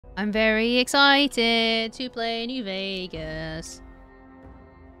I'm very excited to play New Vegas.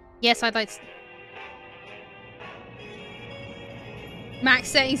 Yes, I'd like to... Max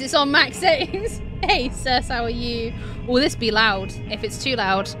settings, it's on max settings. Hey, sis, how are you? Will this be loud? If it's too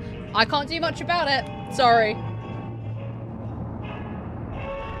loud, I can't do much about it. Sorry.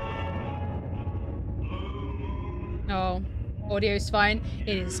 Oh, audio's fine.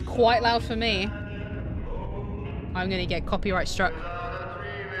 It is quite loud for me. I'm gonna get copyright struck.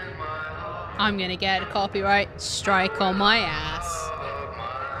 I'm gonna get a copyright strike on my ass.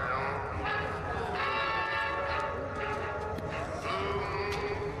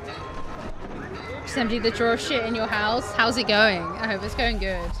 Just empty the drawer of shit in your house. How's it going? I hope it's going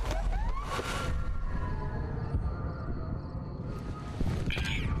good.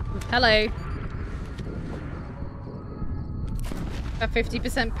 Hello. A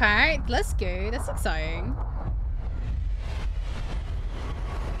 50% packed? Let's go. That's exciting.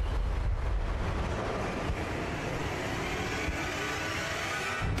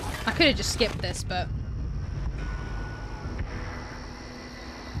 I could have just skipped this, but...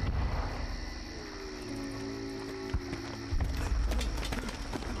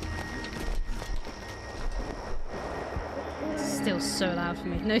 It's still so loud for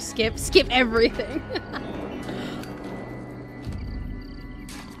me. No skip. Skip everything.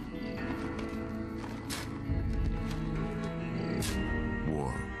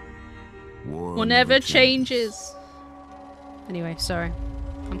 War never changes. Anyway, sorry.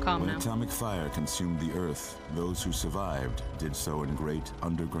 I'm calm now. When atomic fire consumed the Earth, those who survived did so in great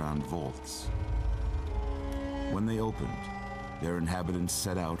underground vaults. When they opened, their inhabitants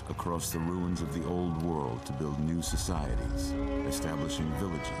set out across the ruins of the old world to build new societies, establishing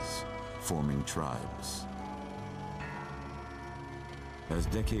villages, forming tribes. As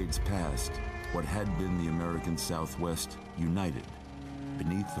decades passed, what had been the American Southwest united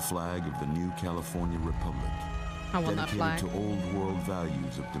beneath the flag of the new California Republic, dedicated to old world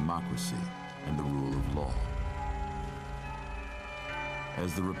values of democracy and the rule of law.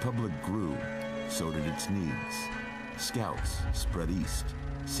 As the Republic grew, so did its needs. Scouts spread east,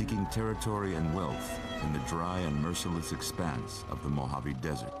 seeking territory and wealth in the dry and merciless expanse of the Mojave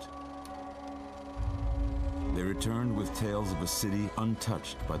Desert. They returned with tales of a city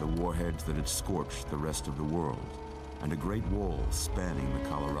untouched by the warheads that had scorched the rest of the world, and a great wall spanning the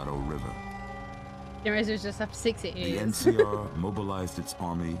Colorado River. The razors just have 6 ears. The NCR mobilized its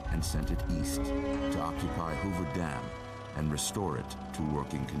army and sent it east to occupy Hoover Dam and restore it to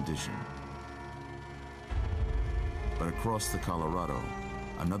working condition. But across the Colorado,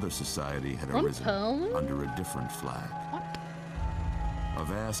 another society had arisen under a different flag. What? A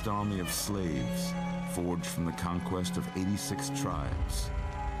vast army of slaves forged from the conquest of 86 tribes,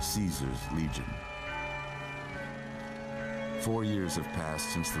 Caesar's Legion. 4 years have passed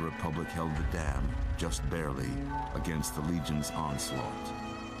since the Republic held the dam, just barely, against the Legion's onslaught.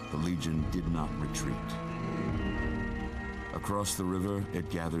 The Legion did not retreat. Across the river,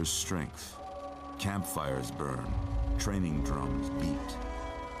 it gathers strength. Campfires burn, training drums beat.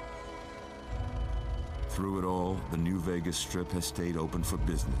 Through it all, the New Vegas Strip has stayed open for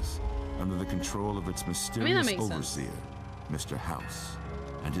business, under the control of its mysterious overseer, Mr. House,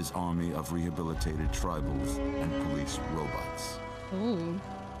 and his army of rehabilitated tribals and police robots. Ooh.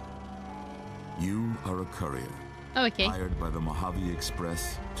 You are a courier, hired by the Mojave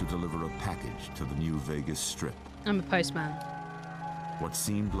Express to deliver a package to the New Vegas Strip. I'm a postman. What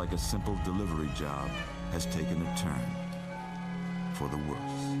seemed like a simple delivery job has taken a turn for the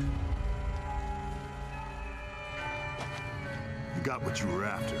worse. You got what you were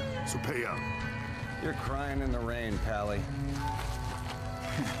after, so pay up. You're crying in the rain, Pally.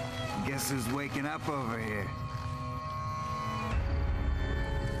 Guess who's waking up over here?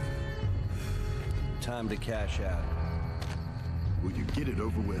 Time to cash out. Will you get it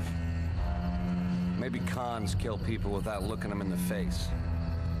over with? Maybe cons kill people without looking them in the face.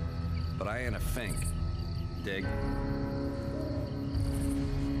 But I ain't a fink. Dig?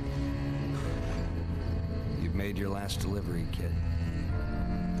 You've made your last delivery, kid.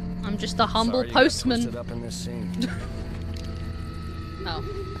 I'm just a humble postman. You got twisted up in this scene. Oh.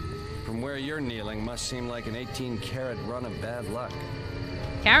 From where you're kneeling must seem like an 18-carat run of bad luck.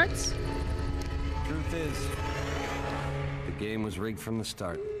 Carrots? Truth is, the game was rigged from the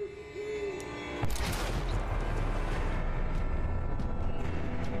start.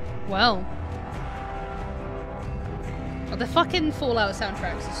 Well. Oh, the fucking Fallout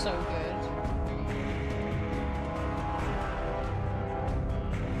soundtracks are so good.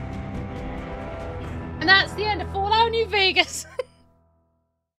 And that's the end of Fallout New Vegas.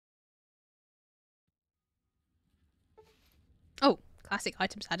 Oh, classic. classic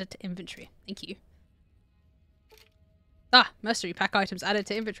items added to inventory. Thank you. Ah, mercenary pack items added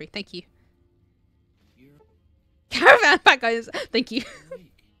to inventory. Thank you. Caravan pack items. Thank you.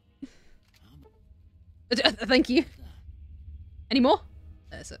 Thank you. Any more?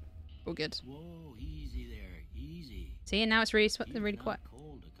 That's it. All good. Whoa, easy there, easy. See, and now it's really, really quiet.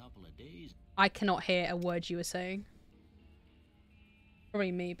 Cold a couple of days. I cannot hear a word you were saying.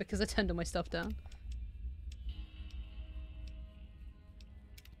 Probably me, because I turned all my stuff down.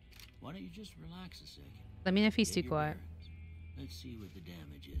 Why don't you just relax a second? Let me know if he's Get too your quiet. bearings. Let's see what the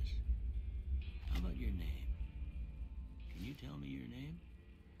damage is. How about your name? Can you tell me your name?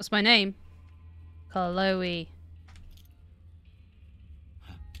 What's my name? Chloe.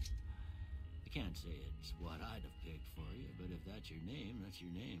 I can't say it's what I'd have picked for you, but if that's your name, that's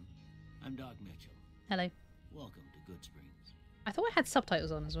your name. I'm Doc Mitchell. Hello. Welcome to Good Springs. I thought I had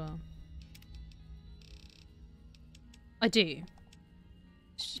subtitles on as well. I do.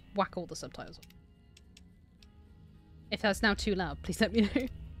 Just whack all the subtitles on. If that's now too loud, please let me know.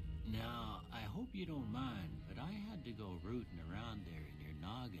 Now, I hope you don't mind, but I had to go rooting around there in your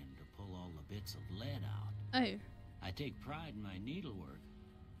noggin to pull all the bits of lead out. Oh. I take pride in my needlework,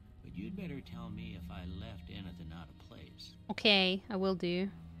 but you'd better tell me if I left anything out of place. Okay, I will do.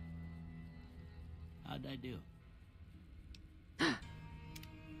 How'd I do?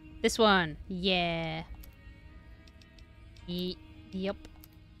 This one. Yeah. Yep.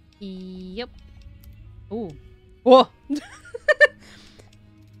 Yep. Ooh. Whoa!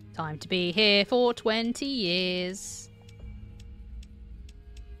 Time to be here for 20 years.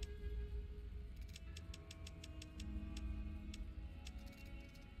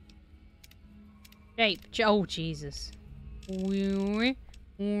 Shape. Oh, Jesus.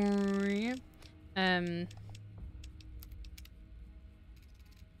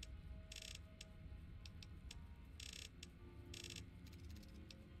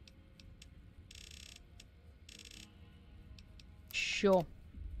 Sure.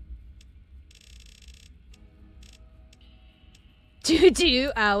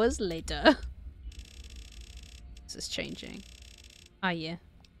 2 hours later. This is changing. Ah, yeah.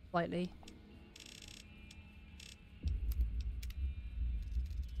 Slightly.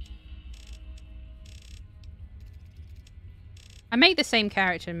 I make the same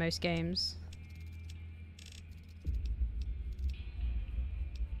character in most games.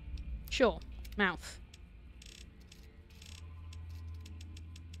 Sure. Mouth.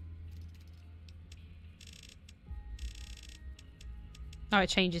 Oh, it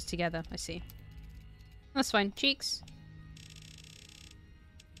changes together. I see. That's fine. Cheeks.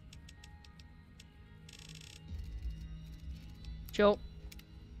 Sure.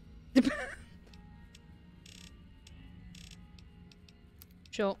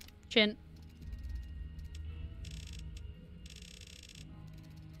 Sure. Chin.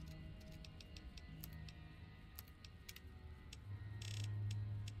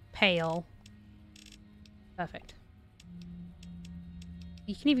 Pale. Perfect.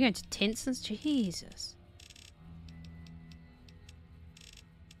 You can even go into tints and Jesus.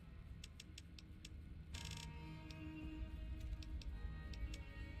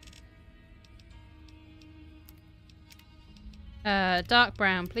 Dark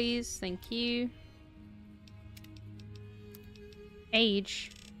brown, please. Thank you.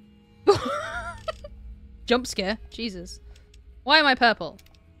 Age. Jump scare. Jesus. Why am I purple?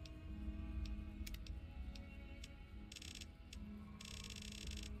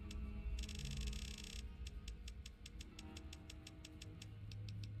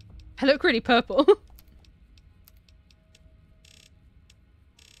 I look really purple.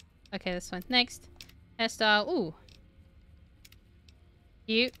 Okay, that's fine. Next. Hairstyle. Ooh.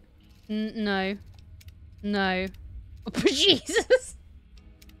 Cute. No. No. Oh, Jesus!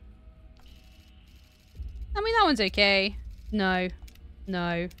 I mean, that one's okay. No.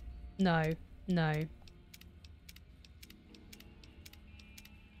 No. No. No.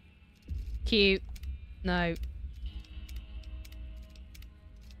 Cute. No.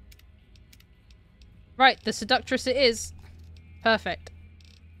 Right, the seductress it is. Perfect.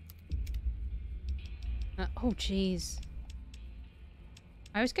 Oh, jeez.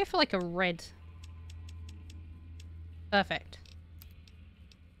 I always go for like a red. Perfect.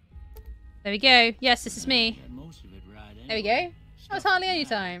 There we go. Yes, this is me. There we go. That was hardly any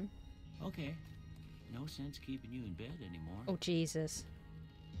time. Okay. No sense keeping you in bed anymore. Oh, Jesus.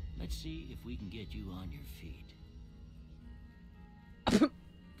 Let's see if we can get you on your feet.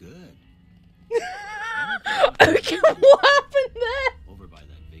 Good. Okay, what happened there? Over by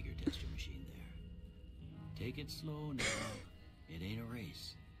that vigor tester machine there. Take it slow now. It ain't a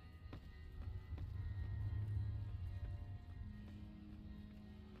race.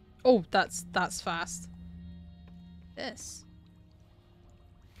 Oh, that's fast. This.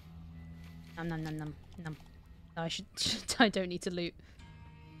 Nom nom nom nom nom. No, I don't need to loot.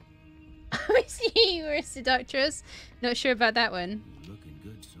 I see you were a seductress. Not sure about that one. You're looking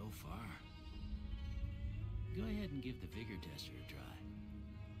good so far. Go ahead and give the vigor tester a try.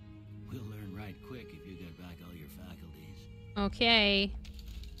 We'll learn right quick if you got back all your faculties. Okay.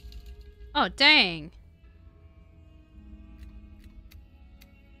 Oh, dang.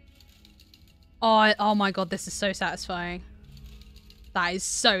 Oh my god, this is so satisfying. That is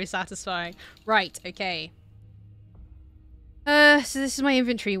so satisfying. Right, okay. So this is my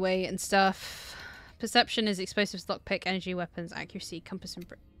inventory weight and stuff. Perception is explosives, lockpick, energy, weapons, accuracy, compass, and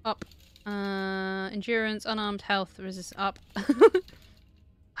up. Endurance, unarmed, health, resist, up. I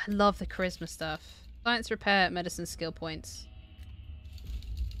love the charisma stuff. Science, repair, medicine, skill points.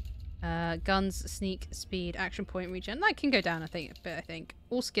 Guns, sneak, speed, action point, regen. That can go down, I think, a bit, I think.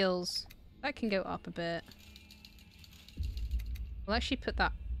 All skills. That can go up a bit. We'll actually put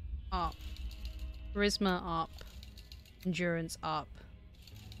that up. Charisma up. Endurance up.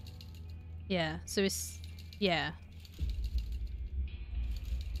 Yeah, so it's... Yeah.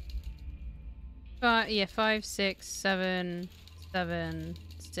 Yeah, 5, 6, 7, 7,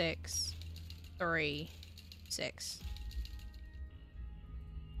 6, 3, 6.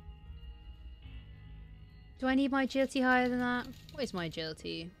 Do I need my agility higher than that? What is my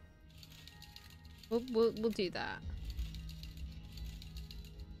agility? We'll do that.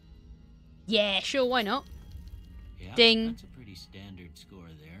 Yeah, sure, why not? Yeah, Ding. That's a pretty standard score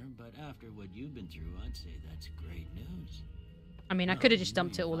there, but after what you've been through, I'd say that's great news. I mean, I could have just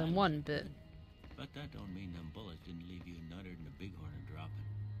dumped it all in one, but... But that don't mean them bullets didn't leave you nuttered and a bighorn and dropping.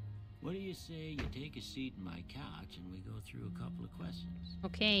 What do you say you take a seat in my couch and we go through a couple of questions?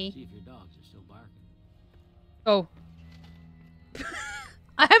 Okay. See if your dogs are still barking. Oh.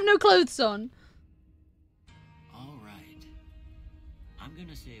 I have no clothes on. All right. I'm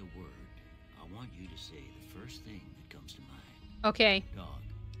gonna say a word. I want you to say the first thing that comes to mind. Okay. Dog.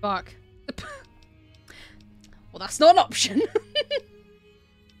 Bark. Well, that's not an option.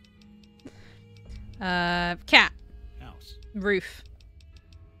 Cat. House. Roof.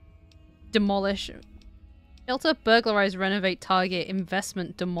 Demolish. Shelter, burglarize, renovate, target,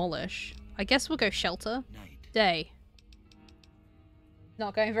 investment, demolish. I guess we'll go shelter. Night. Day.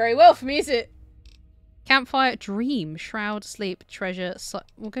 Not going very well for me, is it? Campfire, dream, shroud, sleep, treasure,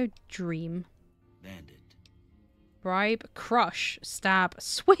 we'll go dream. Bandit. Bribe, crush, stab,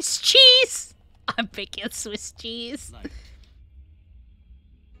 Swiss cheese! I'm picking Swiss cheese. Light.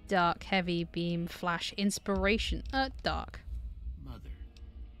 Dark, heavy, beam, flash, inspiration. Dark. Mother.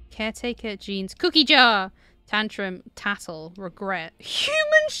 Caretaker, jeans, cookie jar, tantrum, tattle, regret,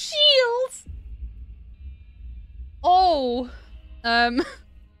 human shield! Oh!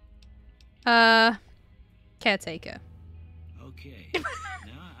 Caretaker. Okay. Now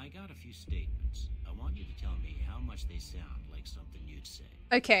I got a few statements. I want you to tell me how much they sound like something you'd say.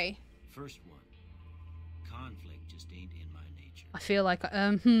 Okay. First one. Conflict just ain't in my nature. I feel like,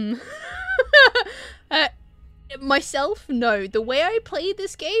 myself? No. The way I play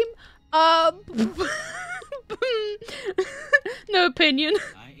this game? No opinion.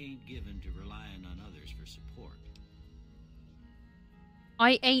 I ain't given to relying on others for support.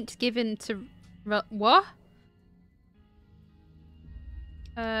 I ain't given to... What?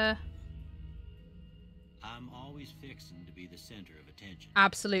 I'm always fixing to be the center of attention.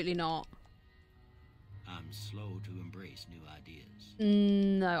 Absolutely not. I'm slow to embrace new ideas.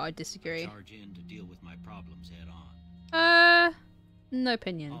 No, I disagree. Charge in to deal with my problems head on. No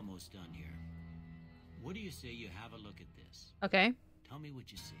opinion. Almost done here. What do you say you have a look at this? Okay. Tell me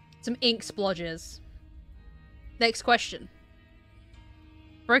what you see. Some ink splodges. Next question.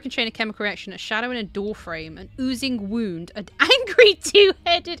 Broken chain of chemical reaction, a shadow in a door frame, an oozing wound, an angry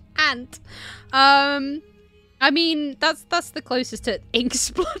two-headed ant. I mean, that's the closest to ink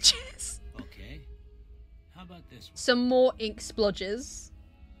splodges. Okay. How about this one? Some more ink splodges.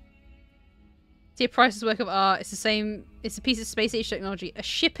 See a priceless work of art. It's the same. It's a piece of space age technology. A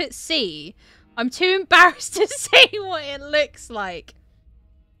ship at sea. I'm too embarrassed to say what it looks like.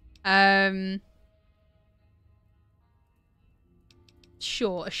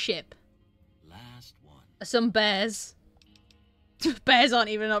 Sure, a ship. Last one. Some bears. Bears aren't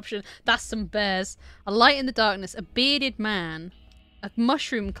even an option. That's some bears. A light in the darkness. A bearded man. A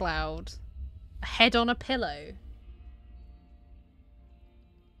mushroom cloud. A head on a pillow.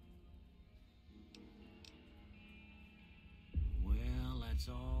 Well, that's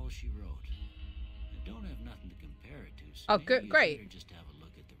all she wrote. I don't have nothing to compare it to, so Oh, maybe you great. better just have a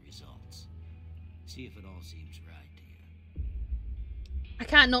look at the results. See if it all seems right to you. I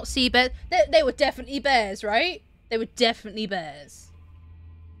can't not see bears. They were definitely bears, right? They were definitely bears.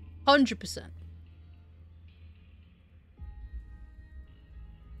 100%.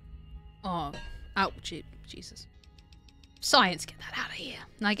 Oh, ouch, Jesus. Science, get that out of here.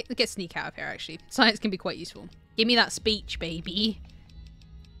 No, get sneak out of here, actually. Science can be quite useful. Give me that speech, baby.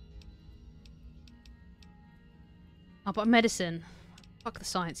 Oh, but medicine. Fuck the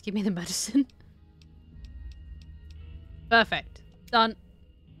science. Give me the medicine. Perfect. Done.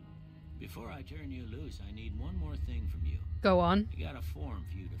 Before I turn you loose, I need one more thing from you. Go on. I got a form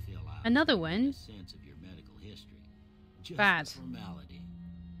for you to fill out. Another Get one? a sense of your medical history. Just Bad. a formality.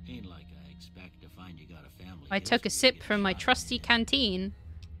 Ain't like I expect to find you got a family. I took a history to sip get from my shot trusty in. canteen.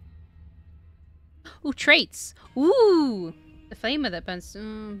 Ooh, traits. Ooh. The flamer that burns.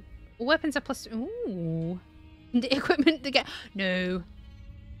 All weapons are plus. Ooh. The equipment to get. No.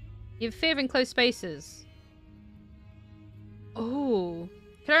 You have fear of enclosed spaces. Oh.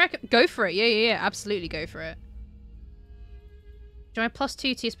 Can I go for it? Yeah. Absolutely go for it. Join +2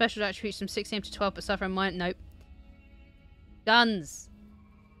 to your special attributes from 6 AM to 12, but suffer a minor. Nope. Guns.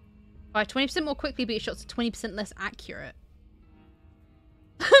 Fire 20% more quickly, but your shots are 20% less accurate.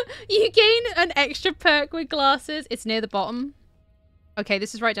 You gain an extra perk with glasses. It's near the bottom. Okay,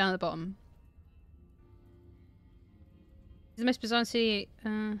 this is right down at the bottom. It's the most bizarre city.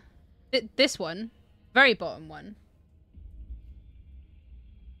 This one. Very bottom one.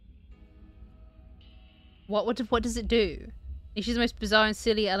 What does it do? Issues the most bizarre and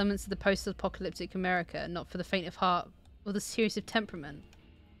silly elements of the post-apocalyptic America, not for the faint of heart or the serious of temperament.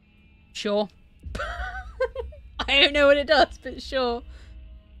 Sure. I don't know what it does, but sure.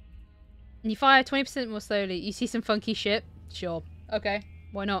 And you fire 20% more slowly. You see some funky shit? Sure. Okay.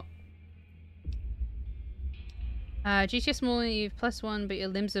 Why not? GTS small, you've +1, but your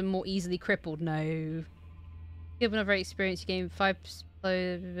limbs are more easily crippled. No. Given a very experience, you gain 5...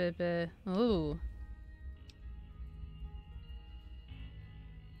 Oh.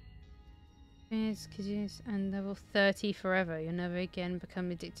 And level 30 forever. You'll never again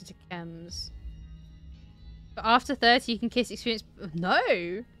become addicted to chems. But after 30, you can kiss experience...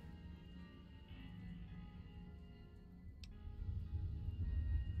 No!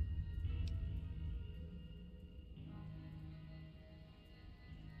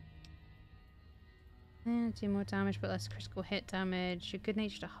 Do more damage, but less critical hit damage. You're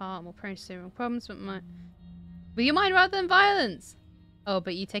good-natured at heart, more prone to serious problems, but with your mind rather than violence! Oh,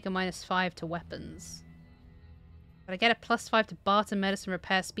 but you take a -5 to weapons. But I get a +5 to barter, medicine,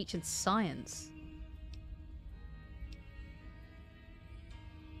 repair, speech, and science.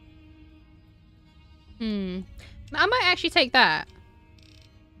 I might actually take that.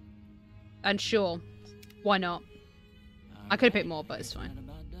 And sure, why not? I could have picked more, but it's fine. That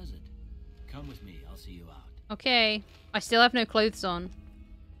about does it. Come with me. I'll see you out. Okay. I still have no clothes on.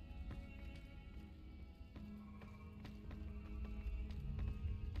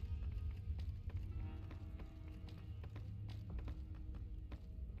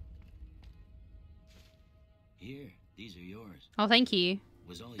 Here, these are yours. Oh, thank you.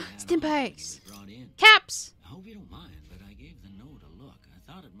 Was all you had Stim on when it packs. was brought in. Caps! I hope you don't mind, but I gave the note a look. I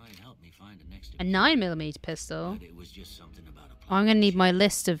thought it might help me find the next. A 9mm pistol. But it was just something about a Oh, I'm gonna need my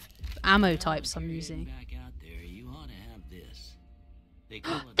list of ammo Well, types if I'm you're using. heading back out there, you ought to have this. They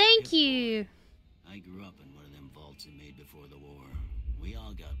call it a Thank pip boy. you! I grew up in one of them vaults they made before the war. We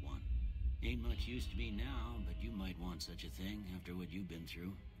all got one. Ain't much use to me now, but you might want such a thing after what you've been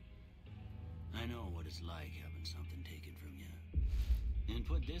through. I know what it's like having something taken from you. And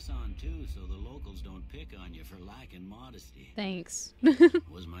put this on too, so the locals don't pick on you for lacking modesty. Thanks.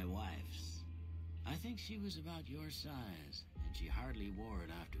 Was my wife's. I think she was about your size, and she hardly wore it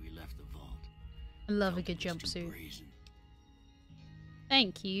after we left the vault. I love a Felt good it was too jumpsuit. brazen.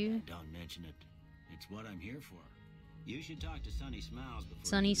 Thank you. Don't mention it. It's what I'm here for. You should talk to Sunny Smiles before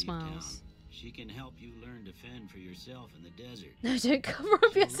Sunny you leave Smiles. town. She can help you learn to fend for yourself in the desert. No, don't cover up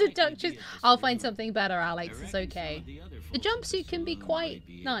your She'll likely seductions. be at the I'll find saloon. something better, I Alex. It's reckon some okay. of the other The folks at jumpsuit can be saloon quite might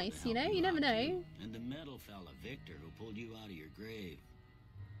be able to nice, you help know? You never out, know. too. And the metal fella, Victor, who pulled you out of your grave.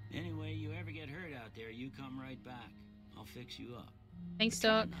 Anyway, you ever get hurt out there, you come right back. I'll fix you up. Thanks, Try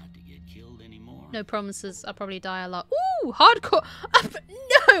Doc. not to get killed anymore. No promises. I'll probably die a lot. Ooh, hardcore.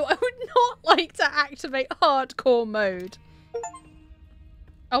 No, I would not like to activate hardcore mode.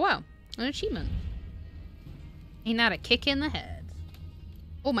 Oh, wow. An achievement. Ain't that a kick in the head?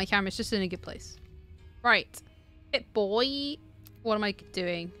 Oh, my camera's just in a good place. Right. Hit boy. What am I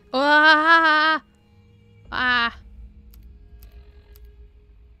doing? Ah! Ah!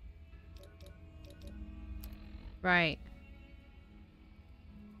 Right.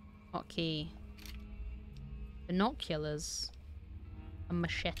 Hotkey. Binoculars. A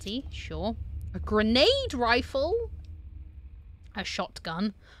machete, sure. A grenade rifle. A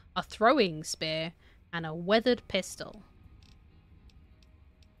shotgun. A throwing spear. And a weathered pistol.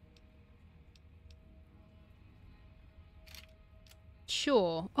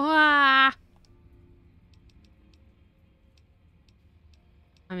 Sure. Ah!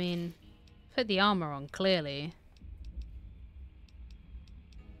 I mean, put the armor on, clearly.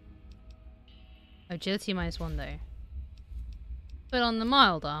 Agility -1, though. Put on the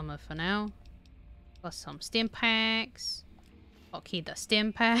mild armor for now. Plus some stim packs. Hotkey the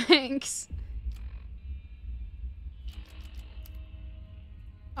stim packs.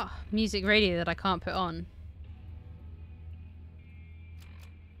 Oh, music radio that I can't put on.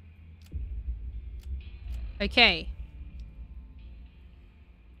 Okay.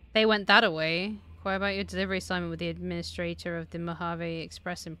 They went that away. Inquire about your delivery assignment with the administrator of the Mojave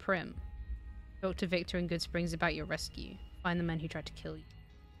Express in Prim. Talk to Victor in Good Springs about your rescue. Find the men who tried to kill you.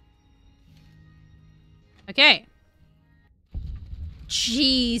 Okay.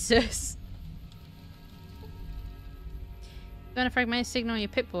 Jesus. Burn a fragmented signal on your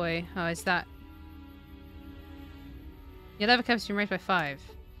Pip-Boy. Oh, is that... Your level cap's been raised by 5.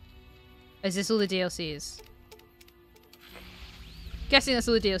 Is this all the DLCs? Guessing that's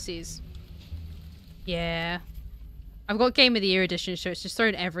all the DLCs. Yeah. I've got Game of the Year edition, so it's just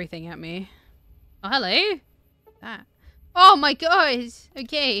throwing everything at me. Oh, hello. That. Oh my god.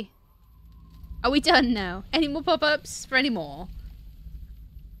 Okay. Are we done now? Any more pop-ups for any more?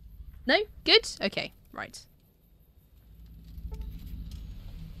 No? Good? Okay. Right.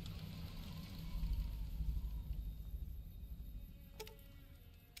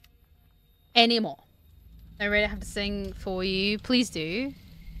 Any more? I really have to sing for you. Please do.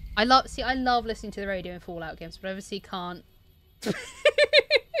 I love listening to the radio in Fallout games, but I obviously can't. I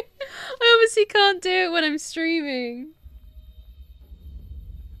obviously can't do it when I'm streaming.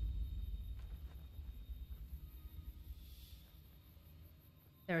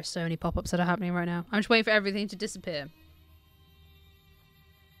 There are so many pop-ups that are happening right now. I'm just waiting for everything to disappear.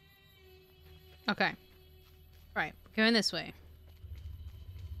 Okay. Right, going this way.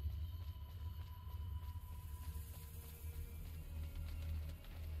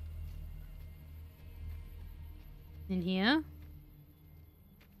 In here.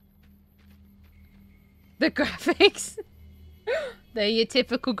 The graphics. They're your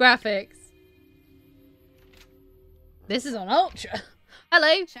typical graphics. This is on Ultra.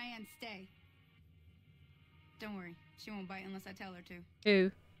 Hello. Cheyenne, stay. Don't worry. She won't bite unless I tell her to.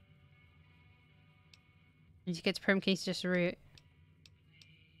 Who? Did you get to Prim Keys just a route?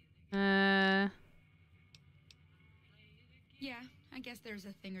 Yeah, I guess there's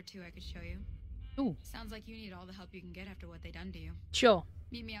a thing or two I could show you. Ooh. Sounds like you need all the help you can get after what they done to you. Sure.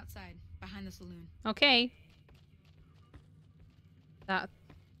 Meet me outside, behind the saloon. Okay. The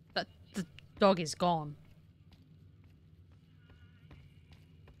dog is gone.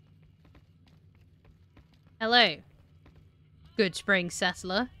 Hello. Good Spring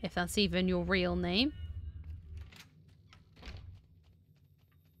Settler, if that's even your real name.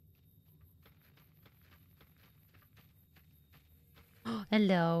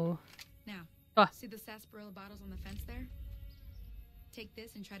 Hello. Now, Oh. see the sarsaparilla bottles on the fence there? Take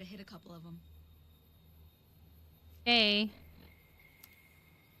this and try to hit a couple of them. Hey.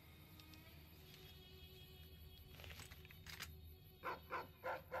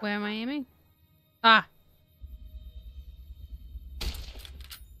 Where am I aiming? Ah.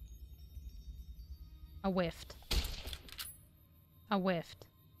 I whiffed. I whiffed.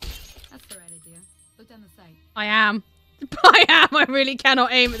 That's the right idea. Look down the sight. I am. I am. I really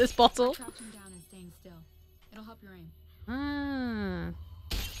cannot aim at this bottle. Crouching down and staying still. It'll help your aim. Ah.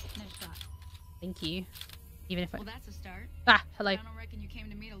 Nice shot. Thank you. Even if I... Well, that's a start. Ah, hello. I don't reckon you came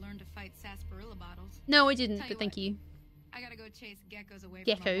to me to learn to fight sarsaparilla bottles. No, I didn't, Tell but you thank what. you. I gotta go chase geckos away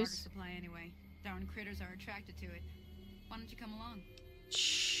from our water Geckos? supply anyway. Darn critters are attracted to it. Why don't you come along?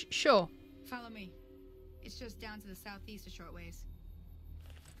 Sure. Follow me. It's just down to the southeast a short ways.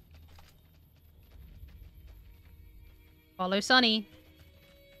 Follow Sonny.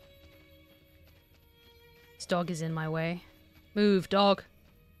 This dog is in my way. Move, dog.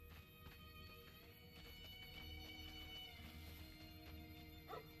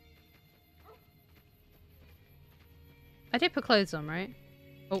 I did put clothes on, right?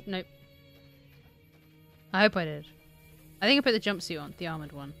 Oh, nope. I hope I did. I think I put the jumpsuit on, the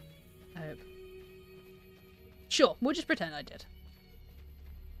armored one. I hope. Sure, we'll just pretend I did.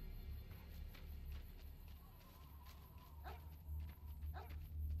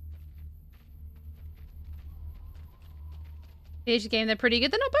 The age of the game, they're pretty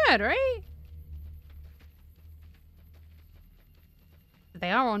good. They're not bad, right?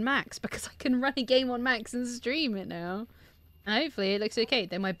 they are on max because I can run a game on max and stream it now. And hopefully it looks okay.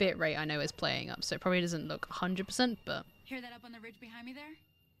 Though my bitrate I know is playing up, so it probably doesn't look 100%, but... Hear that up on the ridge behind me there?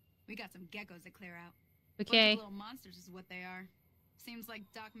 We got some geckos to clear out. Okay. Bunch of little monsters is what they are. Seems like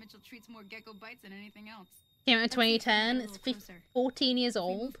Doc Mitchell treats more gecko bites than anything else. Came out in Let's see if we can 2010. get a It's little closer. 14 years If we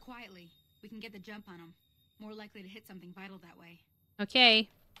old. move quietly, we can get the jump on them. More likely to hit something vital that way. Okay.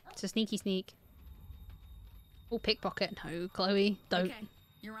 It's a sneaky sneak. Oh, pickpocket. No, Chloe. Don't. Okay,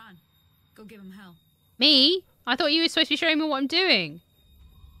 you're on. Go give him hell. Me? I thought you were supposed to be showing me what I'm doing.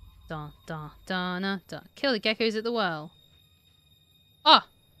 Da, da, da, na, da. Kill the geckos at the well. Ah!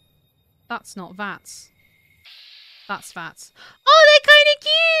 That's not Vats. That's Vats. Oh, they're kind of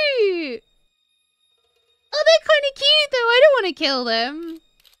cute! Oh, they're kind of cute, though. I don't want to kill them.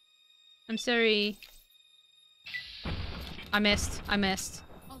 I'm sorry. I missed. I missed.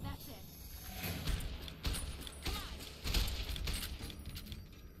 Oh, that's it.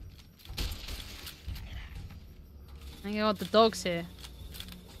 Thank God the dog's here.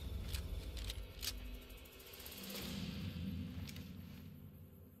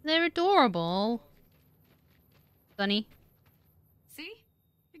 They're adorable. Bunny. See?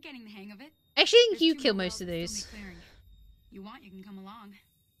 You're getting the hang of it. Actually, I think There's you 2 kill more most of wells that those. still need clearing. You want, you can come along.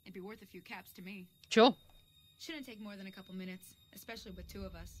 It'd be worth a few caps to me. Sure. Shouldn't take more than a couple minutes, especially with 2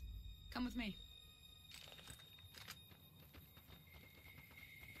 of us. Come with me.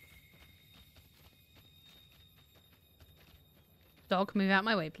 Dog, move out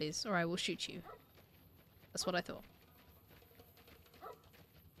my way, please, or I will shoot you. That's what I thought.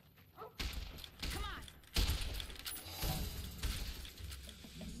 Come on.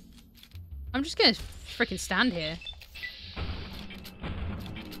 I'm just gonna freaking stand here.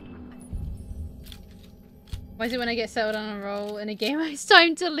 Why is it when I get settled on a roll in a game it's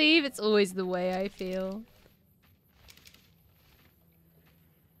time to leave? It's always the way I feel.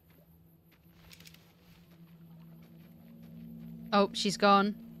 Oh, she's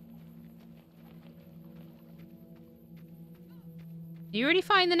gone. You already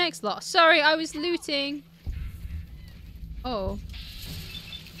find the next lot. Sorry, I was looting. Oh.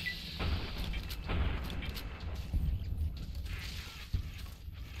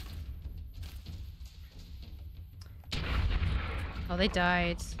 Oh, they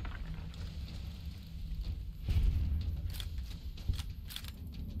died.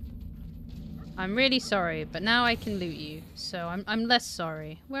 I'm really sorry, but now I can loot you, so I'm less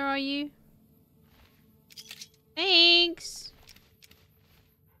sorry. Where are you? Thanks!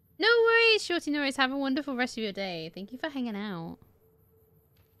 No worries, Shorty, no worries. Have a wonderful rest of your day. Thank you for hanging out.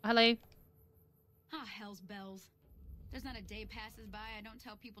 Hello. Ah, hell's bells. There's not a day passes by I don't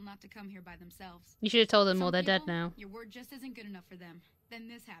tell people not to come here by themselves. You should have told them Some all they're dead people, now. Your word just isn't good enough for them. Then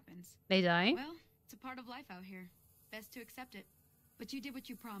this happens. They die? Well, it's a part of life out here. Best to accept it. But you did what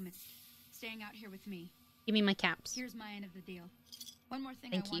you promised. Staying out here with me. Give me my caps. Here's my end of the deal. One more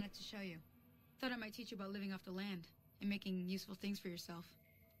thing Thank I you. wanted to show you. Thought I might teach you about living off the land and making useful things for yourself.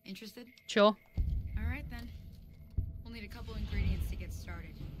 Interested? Sure. Alright then. We'll need a couple ingredients to get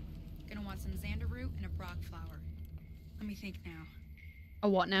started. Gonna want some xander root and a brock flower. Let me think now. A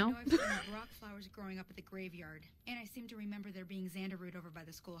what I now? know I've seen brock flowers growing up at the graveyard, and I seem to remember there being xander root over by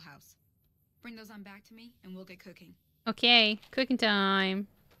the schoolhouse. Bring those on back to me, and we'll get cooking. Okay, cooking time.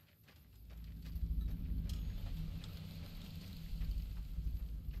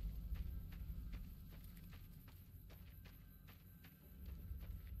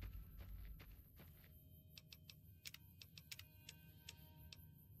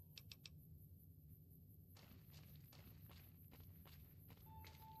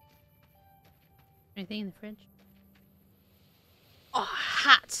 Anything in the fridge? Oh, a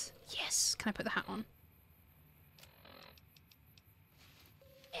hat! Yes! Can I put the hat on?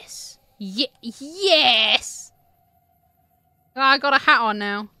 Yes! Yes! Oh, I got a hat on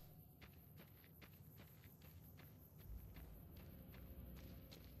now.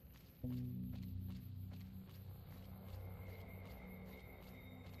 I'm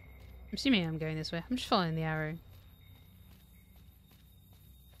assuming I'm going this way. I'm just following the arrow.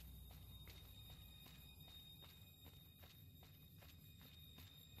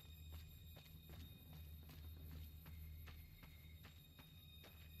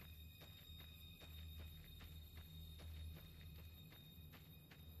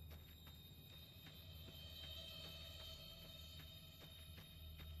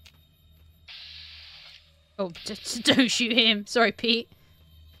 Oh, just don't shoot him. Sorry, Pete.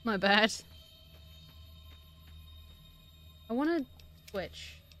 My bad. I want to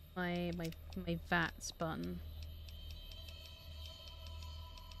switch my VATS button.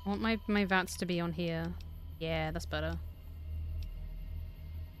 I want my VATS to be on here. Yeah, that's better.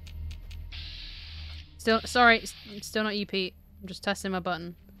 Sorry, still not you, Pete. I'm just testing my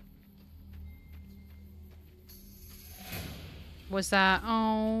button. Was that...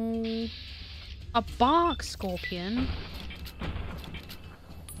 Oh... A bark scorpion?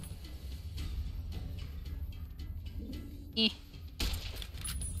 Eh.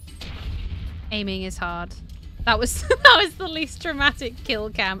 Aiming is hard. That was that was the least dramatic kill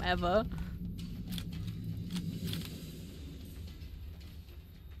cam ever.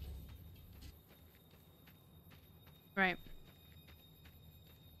 Right.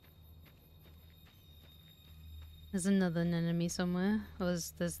 There's another enemy somewhere. Oh,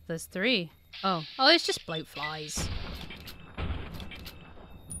 there's three. Oh, it's just bloat flies.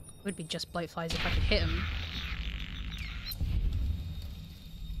 Would be just bloat flies if I could hit them.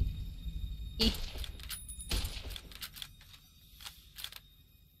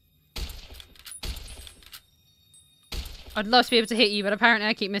 I'd love to be able to hit you, but apparently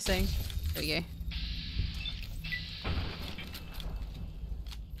I keep missing. There we go.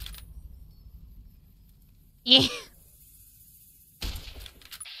 Yeah.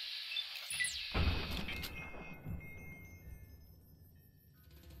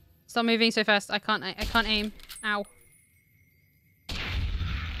 Stop moving so fast. I can't aim. Ow.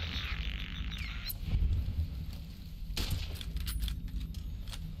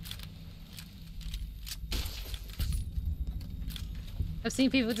 I've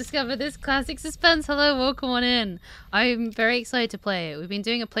seen people discover this classic suspense. Hello, welcome on in. I'm very excited to play it. We've been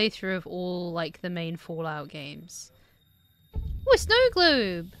doing a playthrough of all, like, the main Fallout games. Ooh, a snow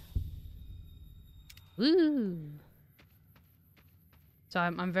globe! Woo! So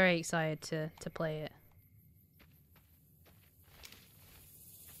I'm very excited to play it.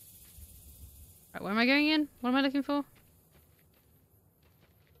 Right, where am I going in? What am I looking for?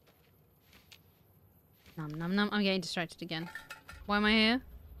 Nom nom nom. I'm getting distracted again. Why am I here?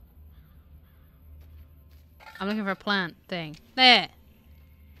 I'm looking for a plant thing. There!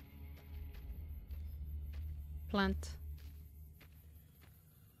 Plant.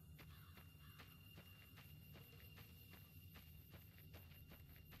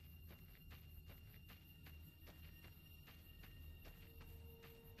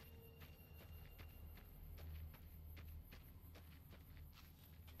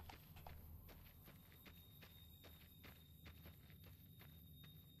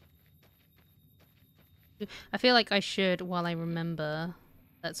 I feel like I should, while I remember,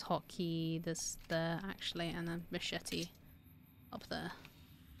 that's hotkey, this there actually, and then machete up there.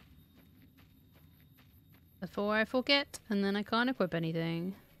 Before I forget, and then I can't equip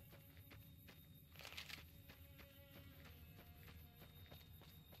anything.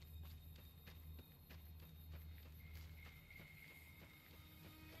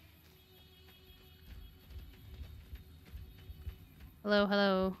 Hello,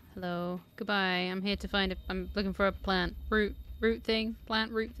 hello, hello. Goodbye. I'm here to find I'm looking for a plant. Root thing.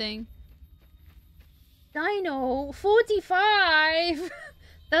 Plant root thing. Dino! 45!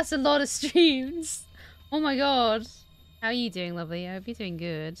 That's a lot of streams. Oh my god. How are you doing, lovely? I hope you're doing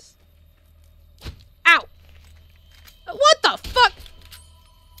good. Ow! What the fuck?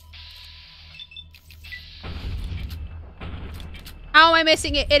 How am I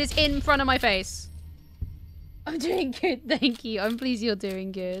missing it? It is in front of my face. I'm doing good, thank you. I'm pleased you're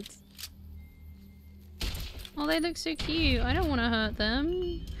doing good. Oh, they look so cute. I don't want to hurt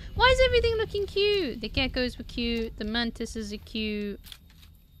them. Why is everything looking cute? The geckos were cute. The mantises are cute.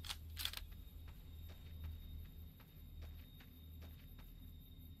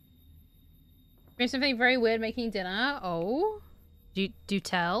 There's something very weird making dinner. Oh, do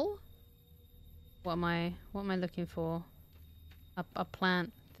tell. What am I looking for? A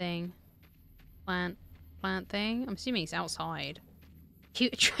plant thing. Plant thing. I'm assuming it's outside.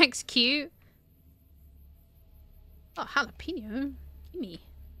 Cute attracts cute. Oh, jalapeno. Gimme.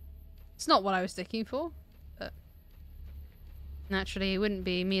 It's not what I was looking for, but naturally it wouldn't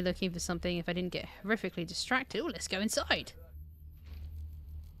be me looking for something if I didn't get horrifically distracted. Oh, let's go inside.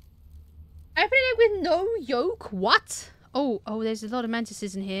 I opened it with no yolk. What? Oh, there's a lot of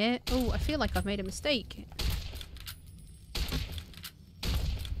mantises in here. Oh, I feel like I've made a mistake.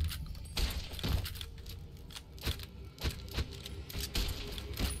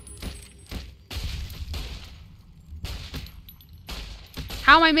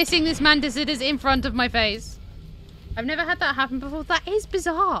 How am I missing this mantis that is in front of my face? I've never had that happen before. That is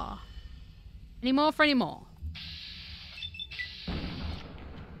bizarre. Any more for any more?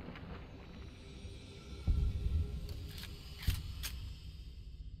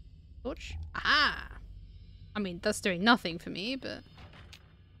 Torch? Ah! I mean, that's doing nothing for me, but...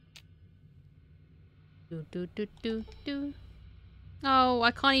 Do. Oh,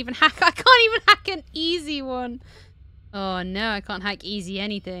 I can't even hack. I can't even hack an easy one. Oh no, I can't hack easy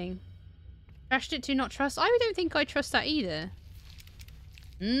anything. Trashed it to not trust. I don't think I trust that either.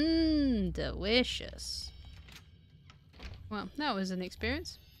 Mmm, delicious. Well, that was an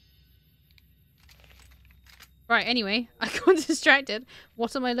experience. Right, anyway, I got distracted.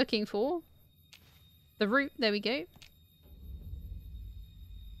 What am I looking for? The root, there we go.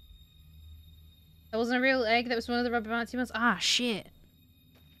 That wasn't a real egg, that was one of the rubber bouncy ones. Ah, shit.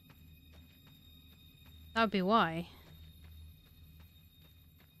 That would be why.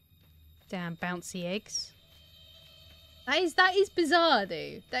 Damn bouncy eggs. That is bizarre,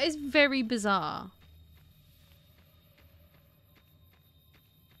 though. That is very bizarre.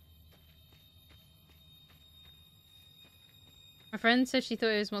 My friend said she thought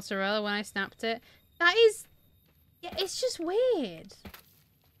it was mozzarella when I snapped it. That is... yeah, it's just weird.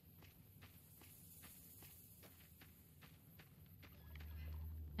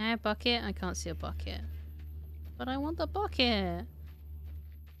 A bucket? I can't see a bucket. But I want the bucket.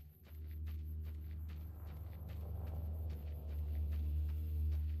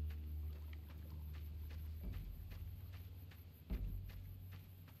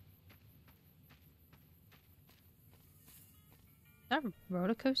 Is that a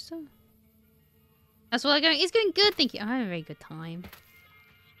roller coaster? That's what I'm going. It's going good, thank you. I had a very good time.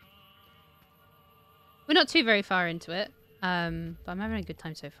 We're not too very far into it. But I'm having a good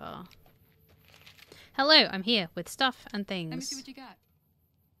time so far. Hello, I'm here with stuff and things. Let me see what you got.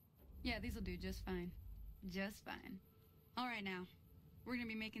 Yeah, these'll do just fine. Just fine. Alright now. We're gonna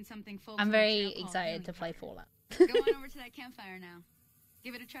be making something full. I'm very excited to play Fallout. Go on over to that campfire now.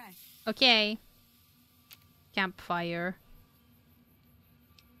 Give it a try. Okay. Campfire.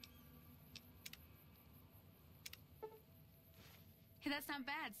 Hey, that's not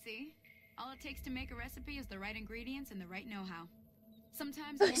bad, see? All it takes to make a recipe is the right ingredients and the right know-how.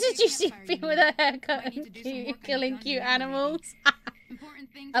 Sometimes Did you see me with a haircut and killing cute animals?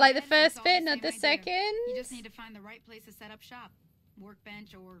 I like the first bit, not the second. You just need to find the right place to set up shop.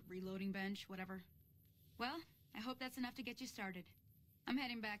 Workbench or reloading bench, whatever. Well, I hope that's enough to get you started. I'm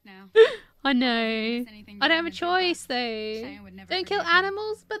heading back now. I know. I don't have a choice though. Don't kill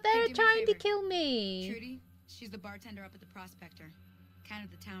animals, but they're trying to kill me. Trudy, she's the bartender up at the Prospector. Kind of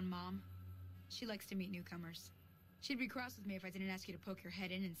the town mom. She likes to meet newcomers. She'd be cross with me if I didn't ask you to poke your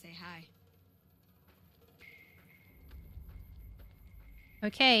head in and say hi.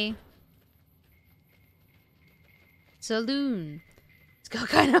 Okay. Saloon. It's got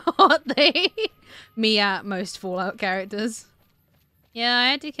kind of hot thing. Me at most Fallout characters. Yeah, I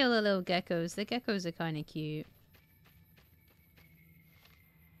had to kill the little geckos. The geckos are kind of cute.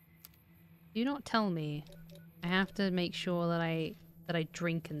 Do not tell me. I have to make sure that I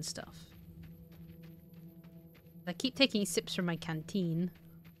drink and stuff. I keep taking sips from my canteen.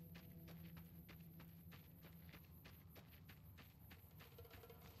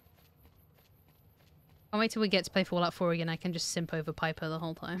 I'll wait till we get to play Fallout 4 again. I can just simp over Piper the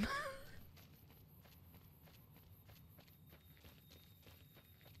whole time.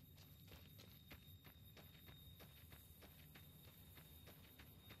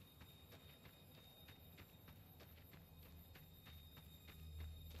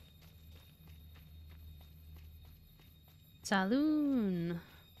 Saloon.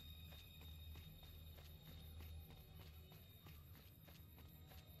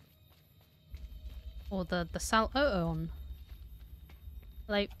 Or the saloon.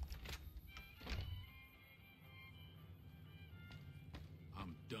 Like.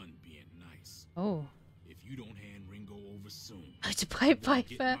 I'm done being nice. Oh. If you don't hand Ringo over soon. To Pipe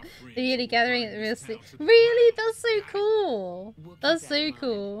Piper. The yearly gathering at the real sleep. Really? That's so cool. That's so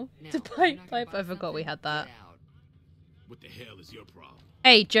cool. To Pipe Piper. I forgot we had that. What the hell is your problem?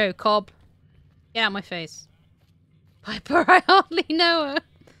 Hey, Joe Cobb. Get out my face. Piper, I hardly know her.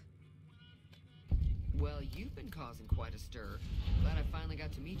 Well, you've been causing quite a stir. Glad I finally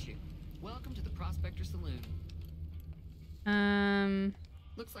got to meet you. Welcome to the Prospector Saloon.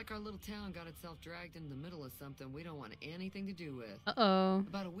 Looks like our little town got itself dragged into the middle of something we don't want anything to do with. Uh-oh.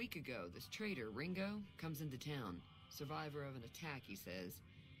 About a week ago, this traitor, Ringo, comes into town. Survivor of an attack, he says.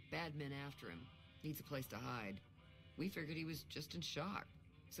 Bad men after him. Needs a place to hide. We figured he was just in shock,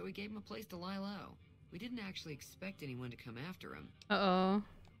 so we gave him a place to lie low. We didn't actually expect anyone to come after him. Uh-oh.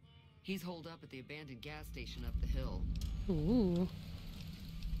 He's holed up at the abandoned gas station up the hill. Ooh.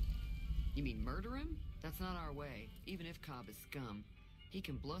 You mean murder him? That's not our way, even if Cobb is scum. He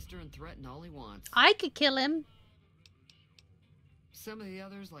can bluster and threaten all he wants. I could kill him. Some of the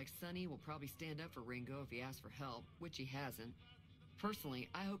others, like Sonny, will probably stand up for Ringo if he asks for help, which he hasn't. Personally,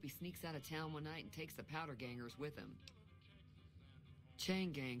 I hope he sneaks out of town one night and takes the powder gangers with him.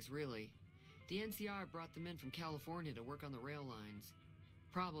 Chain gangs, really. The NCR brought them in from California to work on the rail lines.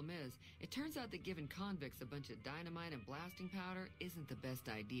 Problem is, it turns out that giving convicts a bunch of dynamite and blasting powder isn't the best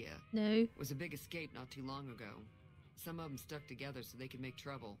idea. No. It was a big escape not too long ago. Some of them stuck together so they could make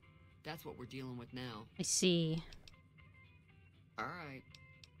trouble. That's what we're dealing with now. I see. Alright.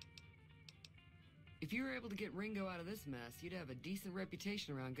 If you were able to get Ringo out of this mess, you'd have a decent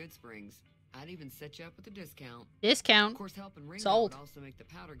reputation around Good Springs. I'd even set you up with a discount. Discount? Of course, helping Ringo Sold. would also make the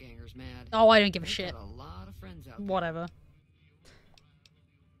powder gangers mad. Oh, I don't give a They've shit. got a lot of friends out there. Whatever.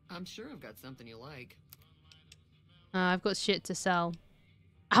 I'm sure I've got something you like. I've got shit to sell.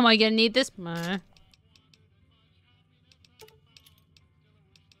 Am I gonna need this? Meh.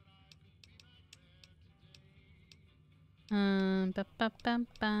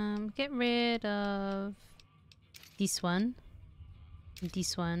 Get rid of this one.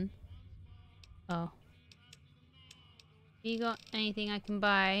 This one. Oh. You got anything I can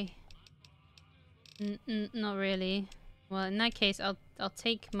buy? Not really. Well, in that case, I'll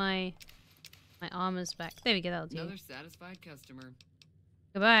take my armors back. There we go. That'll do. Another satisfied customer.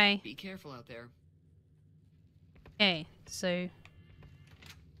 Goodbye. Be careful out there. Okay, so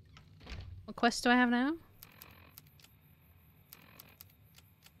what quest do I have now?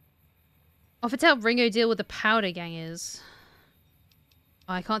 Offer to help Ringo deal with the powder gangers.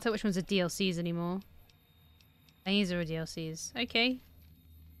 Oh, I can't tell which ones are DLCs anymore. These are DLCs. Okay.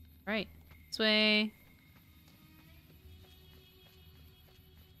 Right. This way.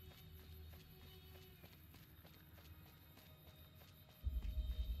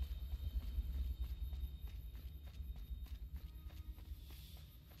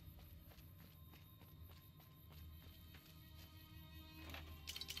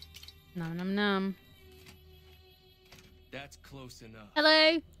 Num num num. That's close enough.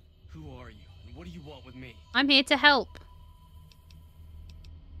 Hello. Who are you, and what do you want with me? I'm here to help.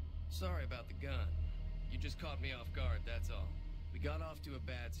 Sorry about the gun. You just caught me off guard, that's all. We got off to a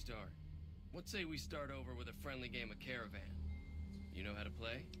bad start. What say we start over with a friendly game of Caravan? You know how to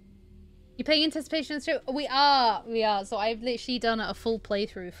play? You playing Anticipation of the Show? We are. So I've literally done a full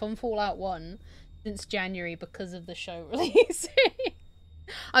playthrough from Fallout 1 since January because of the show release.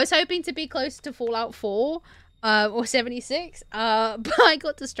 I was hoping to be close to Fallout 4 or 76, but I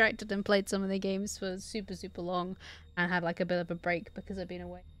got distracted and played some of the games for super long and had like a bit of a break because I've been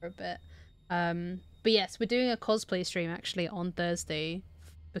away for a bit. But yes, we're doing a cosplay stream actually on Thursday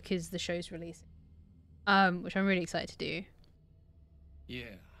because the show's releasing, which I'm really excited to do.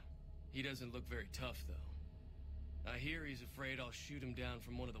 Yeah, he doesn't look very tough though. I hear he's afraid I'll shoot him down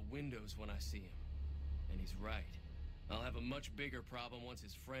from one of the windows when I see him. And he's right. I'll have a much bigger problem once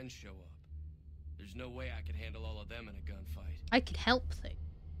his friends show up. There's no way I could handle all of them in a gunfight. I could help though.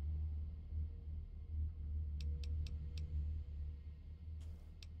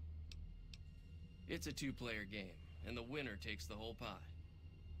 It's a two-player game, and the winner takes the whole pot.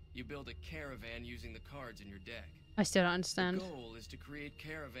 You build a caravan using the cards in your deck. I still don't understand. The goal is to create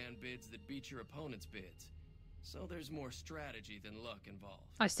caravan bids that beat your opponent's bids. So there's more strategy than luck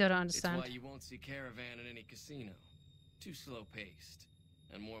involved. I still don't understand. It's why you won't see caravan in any casino. Too slow-paced.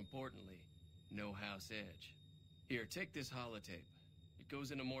 And more importantly, no house edge. Here, take this holotape. It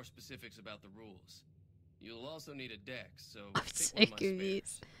goes into more specifics about the rules. You'll also need a deck, so I'm pick so one of my confused.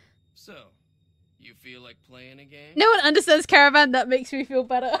 spares. So, you feel like playing a game? No one understands Caravan. That makes me feel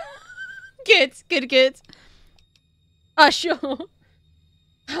better. Good. Ah, sure.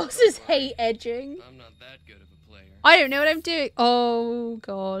 How's his hate edging? I'm not that good of a player. I don't know what I'm doing. Oh,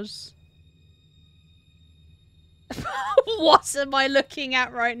 gosh. What am I looking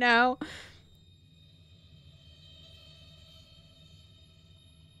at right now?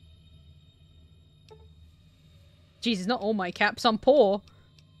 Jesus, not all my caps. I'm poor.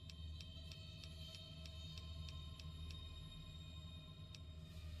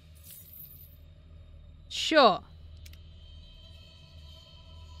 Sure.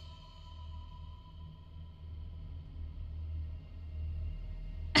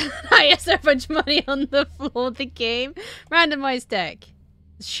 I have so much money on the floor of the game. Randomized deck.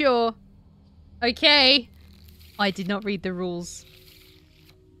 Sure. Okay. I did not read the rules.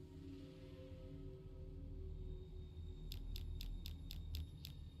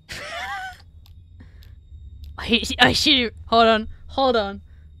 I should. Hold on. Hold on.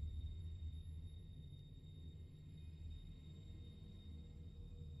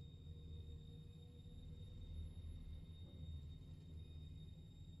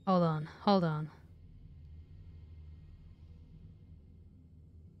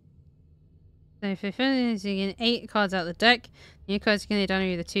 So if you're finish, you get 8 cards out of the deck. Your cards can lay down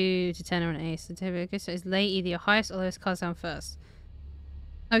either 2 to 10 or an ace. The table is lay either your highest or lowest cards down first.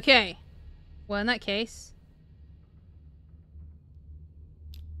 Okay. Well, in that case...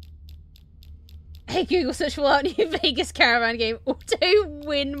 Hey Google, search for out New Vegas caravan game auto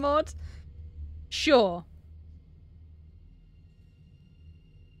win mod. Sure.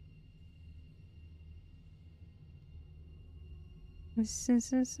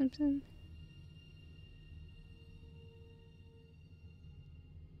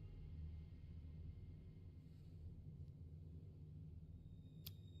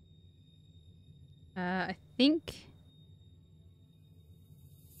 I think...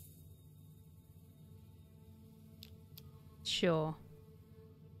 Sure.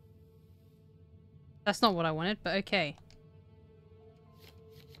 That's not what I wanted, but okay.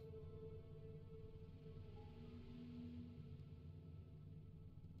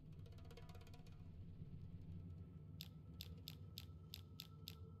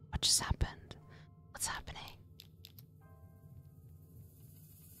 What just happened? What's happening?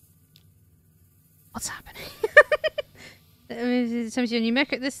 What's happening? Sometimes when you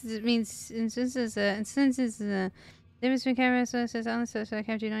make it, this means instances, limits between camera sources on the source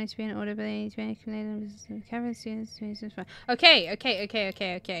camera do not need to be in order, but they need to be connected. Camera students. Okay.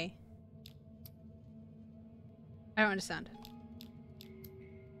 I don't understand.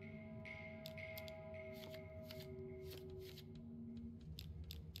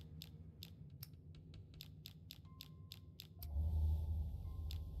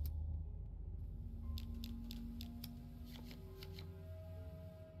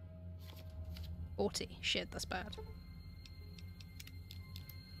 Shit, that's bad.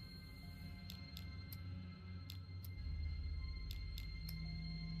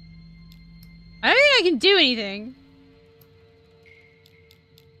 I don't think I can do anything.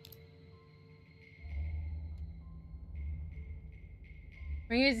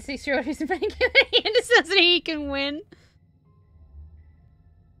 Ring is a 6-year-old who's playing and understands that he can win.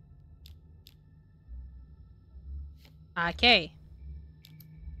 Okay.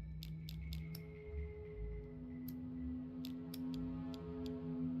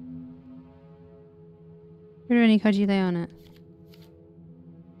 Put any card you lay on it.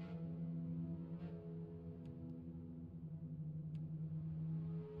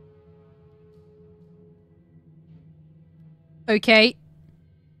 Okay.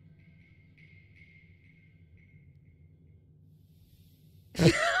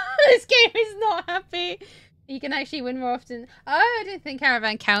 This game is not happy. You can actually win more often. Oh, I don't think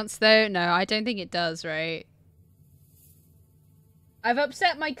caravan counts though. No, I don't think it does, right? I've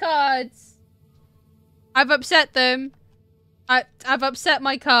upset my cards. I've upset them. I've upset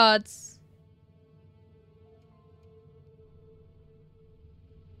my cards.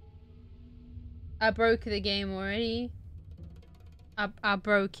 I broke the game already. I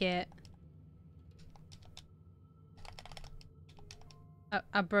broke it.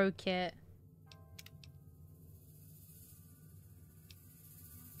 I broke it.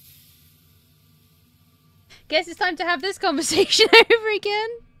 Guess it's time to have this conversation over again.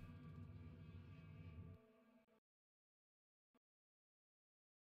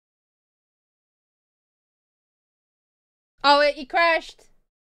 Oh, it crashed.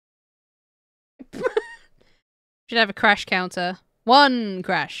 Should have a crash counter. 1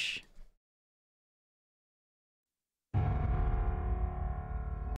 crash.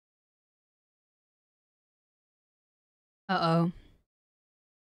 Uh-oh.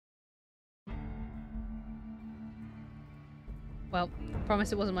 Well,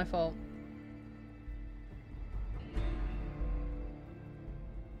 promise it wasn't my fault.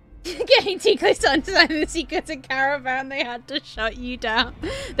 Getting too close to understanding the secrets of caravan, they had to shut you down.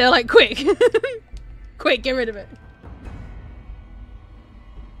 They're like, quick. Quick, get rid of it.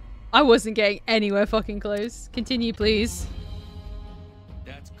 I wasn't getting anywhere fucking close. Continue, please.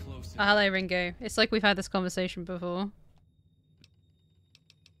 That's close. Oh, hello, Ringo. It's like we've had this conversation before.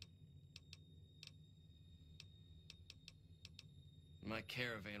 My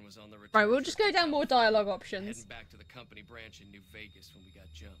caravan was on the return. Right, we'll just go down more dialogue options. Heading back to the company branch in New Vegas when we got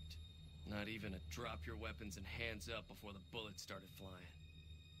jumped. Not even a drop your weapons and hands up before the bullets started flying.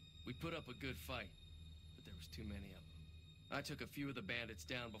 We put up a good fight, but there was too many of them. I took a few of the bandits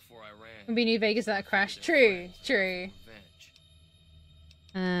down before I ran. It'll be New Vegas that crashed. True, true.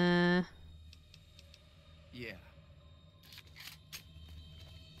 Yeah.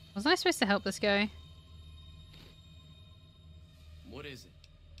 Wasn't I supposed to help this guy? What is it?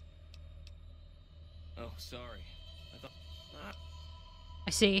 Oh, sorry. I thought...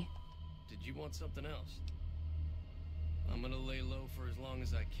 I see. Did you want something else? I'm gonna lay low for as long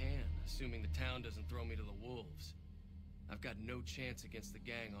as I can, assuming the town doesn't throw me to the wolves. I've got no chance against the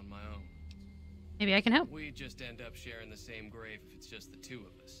gang on my own. Maybe I can help. We just end up sharing the same grave if it's just the two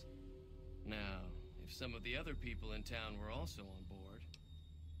of us. Now, if some of the other people in town were also on board...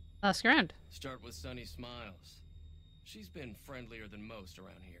 That's grand. Start with Sunny Smiles. She's been friendlier than most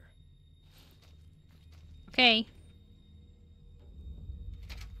around here. Okay.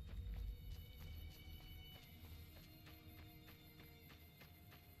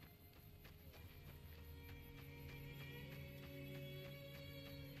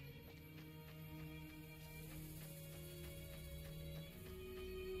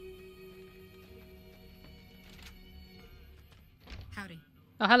 Howdy.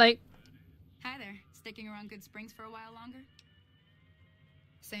 Oh, hello. Hi there. Sticking around Good Springs for a while longer?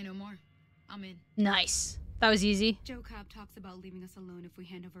 Say no more. I'm in. Nice. That was easy. Joe Cobb talks about leaving us alone if we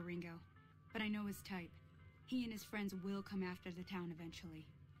hand over Ringo. But I know his type. He and his friends will come after the town eventually.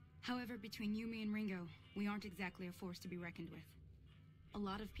 However, between you, me, and Ringo, we aren't exactly a force to be reckoned with. A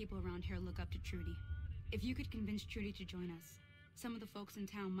lot of people around here look up to Trudy. If you could convince Trudy to join us, some of the folks in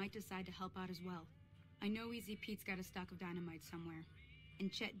town might decide to help out as well. I know Easy Pete's got a stock of dynamite somewhere,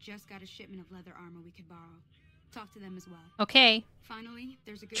 and Chet just got a shipment of leather armor we could borrow. Talk to them as well. Okay. Finally,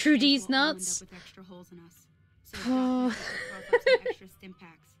 there's a good Trudy's chance we'll all end nuts. up with extra holes in us. So if Doc could cough up some extra stim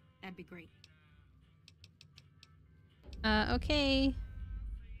packs, that'd be great. Okay.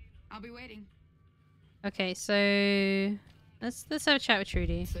 I'll be waiting. Okay, so let's have a chat with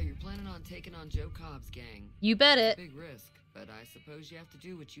Trudy. So you're planning on taking on Joe Cobb's gang? You bet it. Big risk, but I suppose you have to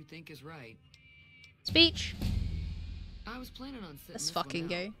do what you think is right. Speech. I was planning on sitting Let's this one fucking out,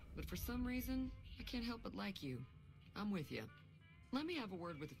 go. but for some reason, I can't help but like you. I'm with you. Let me have a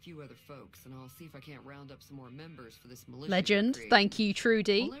word with a few other folks, and I'll see if I can't round up some more members for this militia. Legend. created. Thank you,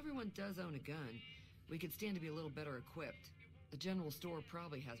 Trudy. While everyone does own a gun, we could stand to be a little better equipped. The general store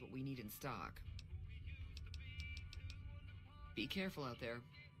probably has what we need in stock. Be careful out there.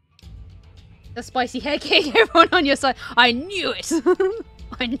 A spicy head cake, everyone on your side. I knew it.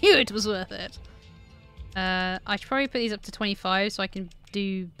 I knew it was worth it. I should probably put these up to 25 so I can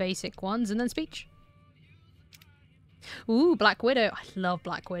do basic ones and then speech. Ooh, Black Widow. I love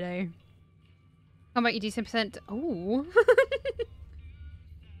Black Widow. How about you do 10%? Ooh.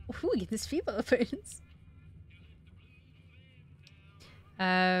 Ooh, get this fever opens.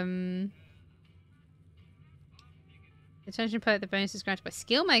 Attention perk, the bonus is granted by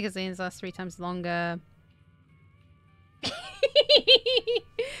skill magazines lasts 3 times longer.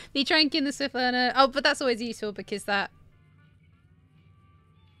 The trank in the Swift Learner. Oh, but that's always useful because that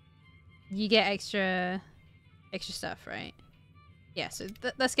you get extra stuff, right? Yeah, so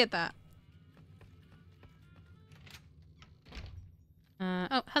let's get that.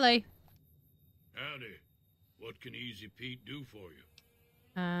 Oh, hello. Howdy. What can Easy Pete do for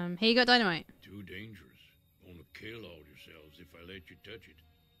you? Here you got dynamite. Too dangerous. Gonna kill all yourselves if I let you touch it.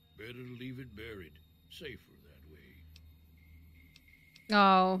 Better to leave it buried. Safer that way.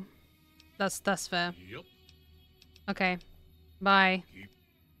 Oh, that's fair. Yep. Okay, bye.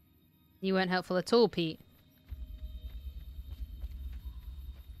 You weren't helpful at all, Pete.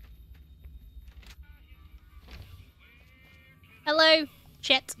 Hello,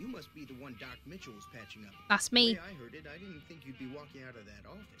 Chet. You must be the one Doc Mitchell was patching up. That's me. The way I heard it, I didn't think you'd be walking out of that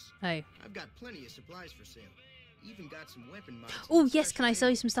office. Oh. I've got plenty of supplies for sale. Even got some weapon mods. Oh, yes, can I sell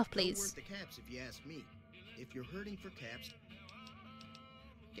you some stuff, Well please? worth the caps if you ask me. If you're hurting for caps,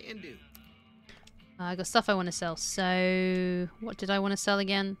 can do. I got stuff I want to sell. So, what did I want to sell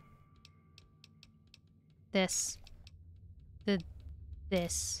again? This.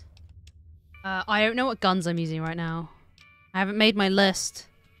 This. I don't know what guns I'm using right now. I haven't made my list.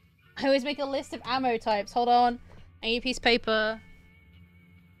 I always make a list of ammo types. Hold on. I need a piece of paper.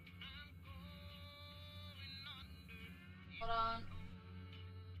 Hold on.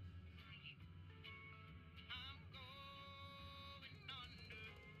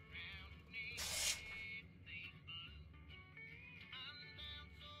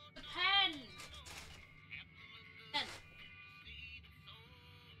 Pen.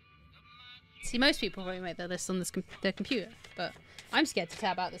 See, most people probably make their list on this their computer, but I'm scared to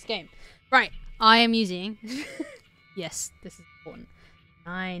tab out this game. Right, I am using... Yes, this is important.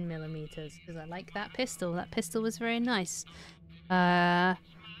 9mm, because I like that pistol. That pistol was very nice. I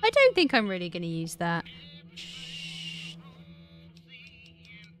don't think I'm really going to use that.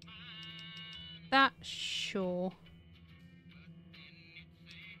 That, sure.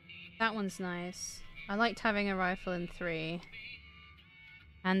 That one's nice. I liked having a rifle in 3.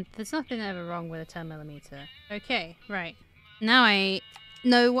 And there's nothing ever wrong with a 10mm. Okay, right. Now I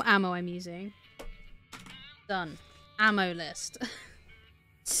know what ammo I'm using. Done. Ammo list.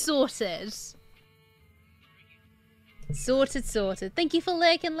 Sorted. Sorted. Thank you for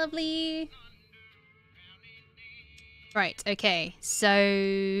lurking, lovely. Right, okay.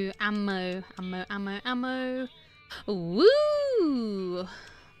 So, ammo. Woo!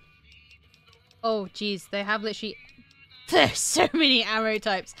 Oh, jeez. They have literally... There's so many ammo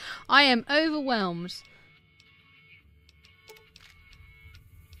types. I am overwhelmed.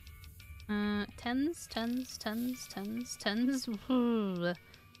 Tens. Ooh.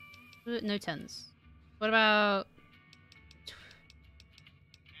 No tens. What about...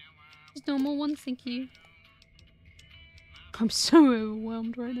 Just normal ones, thank you. I'm so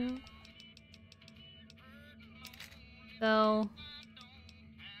overwhelmed right now. Bell.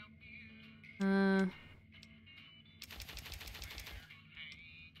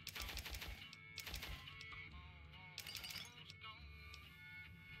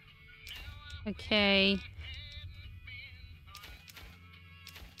 Okay.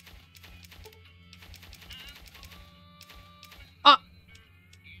 Ah!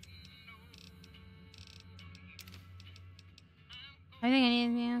 I think I need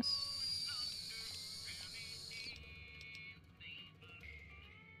anything else.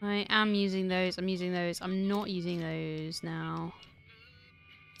 I am using those. I'm using those. I'm not using those now.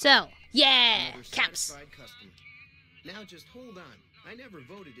 Sell. Yeah! Another Caps. satisfied customer. Now just hold on. I never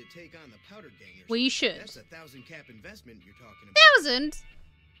voted to take on the powder gangers. Well, you should. That's a 1,000 cap investment you're talking about. 1,000?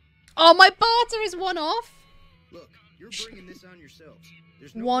 Oh, my barter is one off. Look, you're bringing this on yourselves.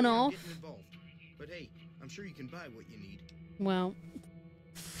 There's no One way I'm off. getting involved. But hey, I'm sure you can buy what you need. Well,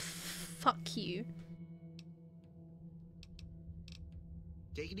 fuck you.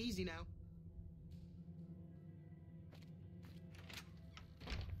 Take it easy now.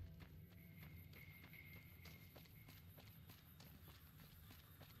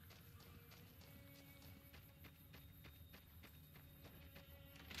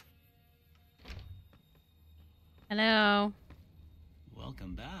 Hello.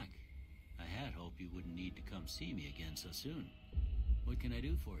 Welcome back. I had hoped you wouldn't need to come see me again so soon. What can I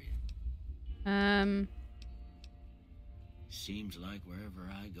do for you? Seems like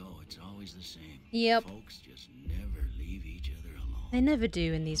wherever I go, it's always the same. Yep. Folks just never leave each other alone. They never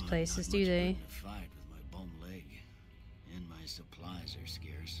do in these places, do they? I'm not much good in a fight with my bum leg, and my supplies are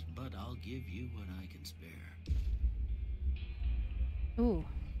scarce. But I'll give you what I can spare. Ooh.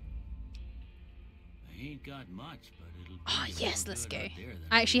 I ain't got much, but it'll. Oh do you yes, more let's good go. out there than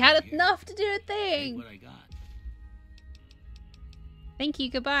I it actually will had here. enough to do a Take thing. what I got. Thank you.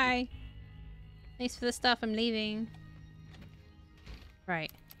 Goodbye. Thanks for the stuff. I'm leaving.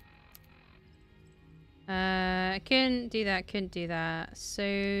 Right. I couldn't do that. Couldn't do that.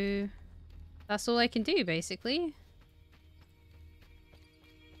 So that's all I can do, basically.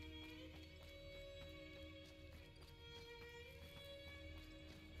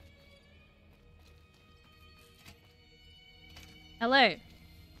 Hello.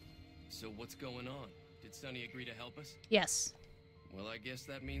 So what's going on? Did Sonny agree to help us? Yes. Well, I guess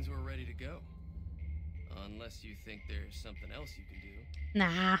that means we're ready to go. Unless you think there's something else you can do.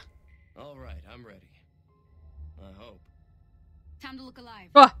 Nah. All right, I'm ready. I hope. Time to look alive.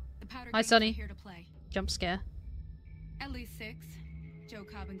 Oh. The powder Hi, gangsters Sonny. are here to play. Jump scare. At least 6. Joe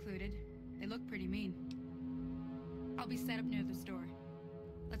Cobb included. They look pretty mean. I'll be set up near the store.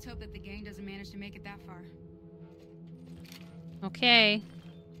 Let's hope that the gang doesn't manage to make it that far. Okay.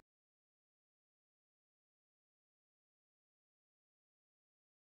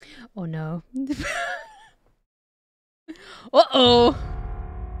 Oh no. Uh-oh.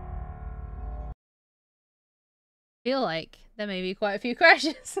 Feel like there may be quite a few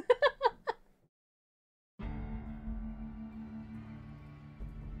crashes.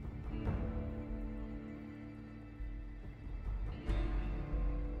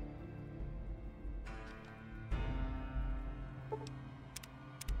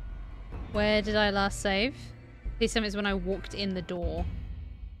 Where did I last save? This time is when I walked in the door.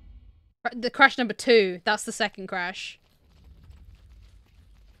 The crash number 2. That's the second crash.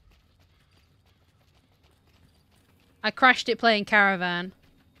 I crashed it playing Caravan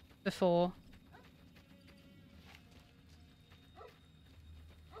before.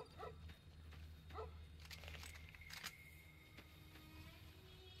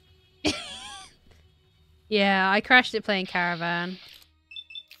 Yeah, I crashed it playing Caravan.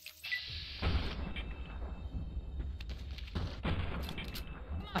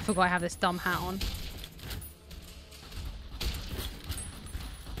 I forgot I have this dumb hat on.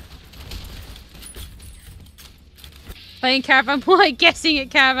 Playing Caravan, more like guessing at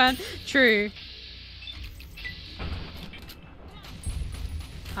Caravan. True.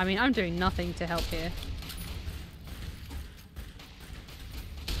 I mean, I'm doing nothing to help here.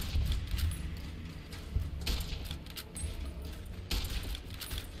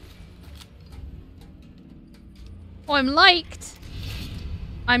 I'm liked.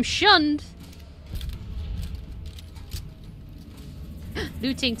 I'm shunned.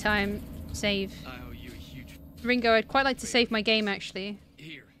 Looting time. Save. I owe you a huge... Ringo, I'd quite like to save my game, actually.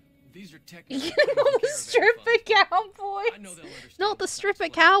 Here, these are technically... the stripper cowboys! Not the stripper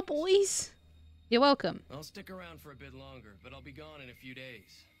cowboys! You're welcome. I'll stick around for a bit longer, but I'll be gone in a few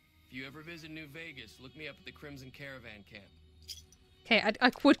days. If you ever visit New Vegas, look me up at the Crimson Caravan Camp. Okay,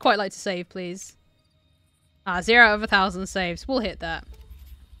 I would quite like to save, please. 0 out of 1,000 saves. We'll hit that.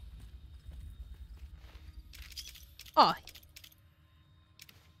 Oh.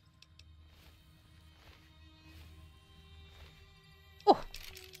 Oh.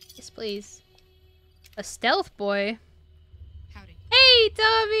 Yes, please. A stealth boy. Howdy. Hey,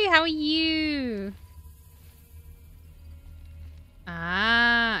 Darby, how are you?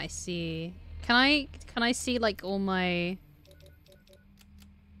 Ah, I see. Can I see like all my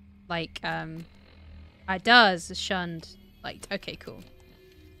it does shunned. Like, okay, cool.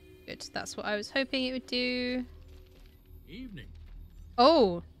 Good. That's what I was hoping it would do. Evening.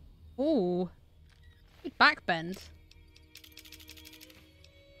 Oh. Oh. Good backbend.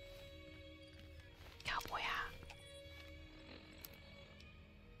 Cowboy hat.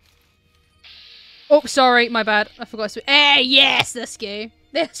 Oh, sorry, my bad. I forgot to. Hey, yes, let's go.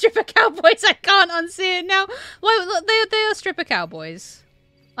 They're stripper cowboys. I can't unsee it now. Well, look, they are stripper cowboys.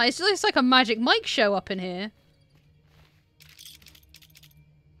 Like, it's just like a Magic Mike show up in here.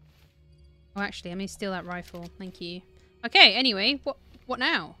 Oh, actually, let me steal that rifle. Thank you. Okay, anyway, what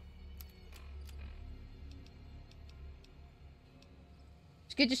now?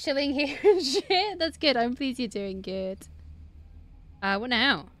 It's good just chilling here and shit. That's good. I'm pleased you're doing good. What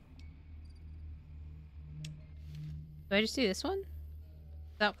now? Do I just do this one?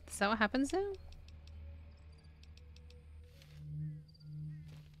 Is that what happens now?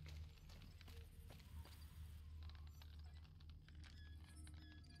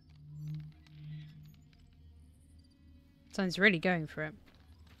 Someone's really going for it.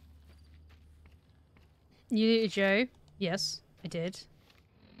 You did, Joe? Yes, I did.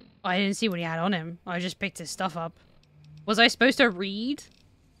 I didn't see what he had on him. I just picked his stuff up. Was I supposed to read?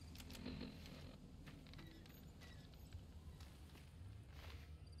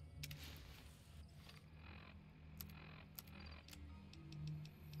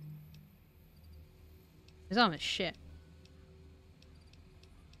 His arm is shit.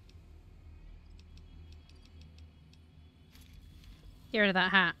 Get rid of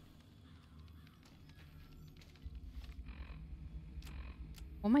that hat.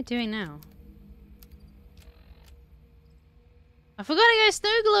 What am I doing now? I forgot to go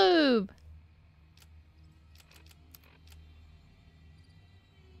snow globe!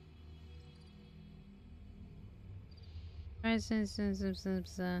 Oh,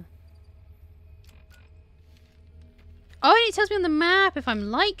 and it tells me on the map if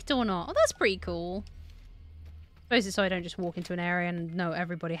I'm liked or not. Oh, that's pretty cool. I suppose it's so I don't just walk into an area and know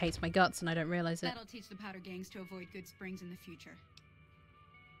everybody hates my guts and I don't realize it. That'll teach the powder gangs to avoid Good Springs in the future.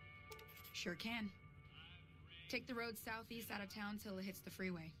 Sure can. Take the road southeast out of town till it hits the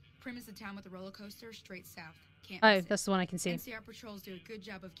freeway. Prim is the town with the roller coaster straight south. Can't miss it. That's the one I can see. NCR patrols do a good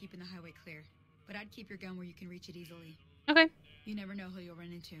job of keeping the highway clear, but I'd keep your gun where you can reach it easily. Okay. You never know who you'll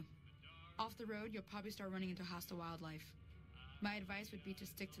run into. Off the road, you'll probably start running into hostile wildlife. My advice would be to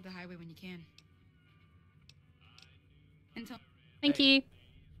stick to the highway when you can. Thank you.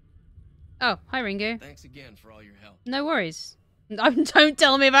 Oh, hi Ringo. Thanks again for all your help. No worries. Don't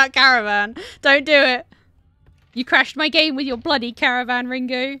tell me about Caravan. Don't do it. You crashed my game with your bloody Caravan,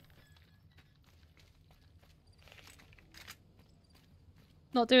 Ringo.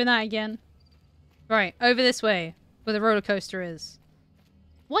 Not doing that again. Right, over this way, where the roller coaster is.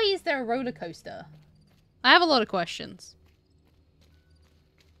 Why is there a roller coaster? I have a lot of questions.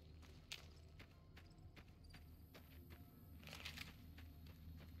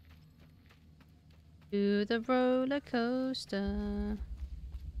 To the roller coaster.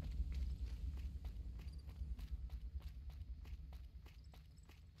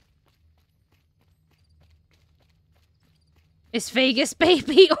 Is Vegas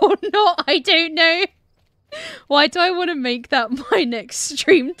baby or not? I don't know. Why do I want to make that my next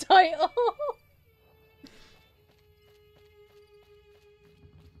stream title?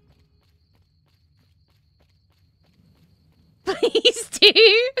 Please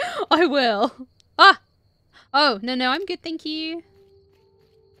do. I will. Ah! Oh, no, I'm good, thank you.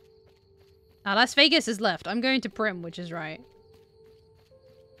 Now, Las Vegas is left. I'm going to Prim, which is right.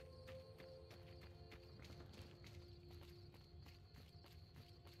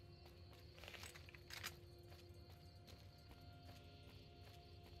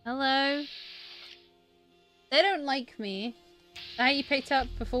 Hello? They don't like me. The hat you picked up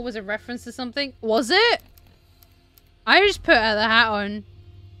before was a reference to something? Was it? I just put the hat on.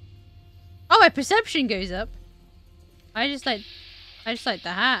 Oh, my perception goes up. I just like the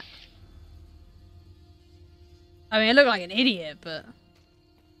hat. I mean, I look like an idiot, but...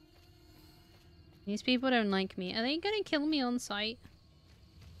 These people don't like me. Are they gonna kill me on sight?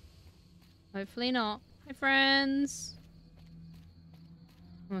 Hopefully not. Hi, friends.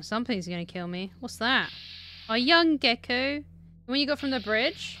 Oh, something's gonna kill me. What's that? A young gecko. When you got from the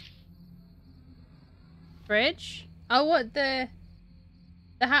bridge? Bridge? Oh, what? The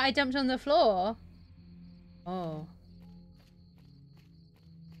hat I dumped on the floor? Oh.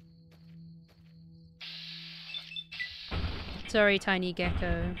 Sorry, tiny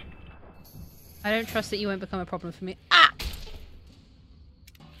gecko. I don't trust that you won't become a problem for me. Ah!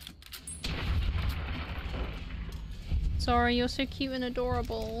 Sorry, you're so cute and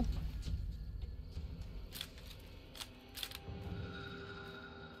adorable.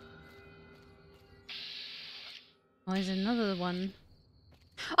 Oh, there's another one.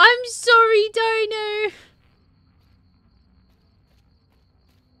 I'm sorry, Dino!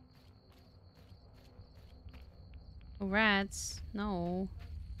 Oh, rats. No.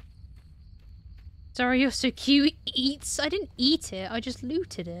 Sorry, you're so cute. Eats. I didn't eat it. I just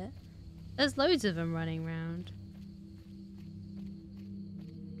looted it. There's loads of them running around.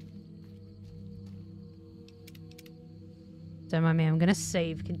 Don't mind me. I'm gonna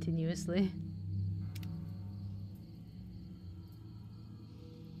save continuously.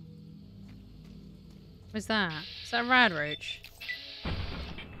 What's that? Is that a rad roach?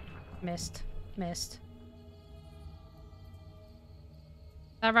 Missed. Missed.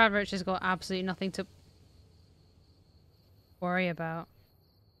 That rad roach has got absolutely nothing to worry about.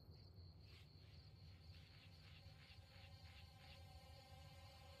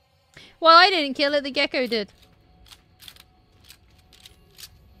 Well, I didn't kill it, the gecko did.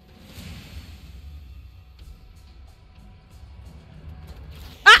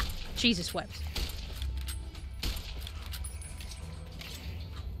 Ah! Jesus wept.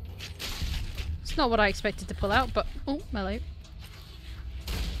 It's not what I expected to pull out, but... Oh, hello.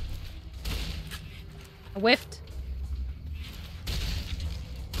 I whiffed.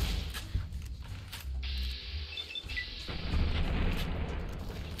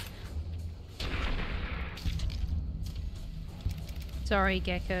 Sorry,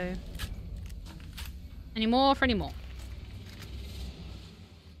 gecko. Any more for any more?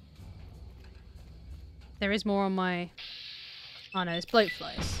 There is more on my... Oh no, it's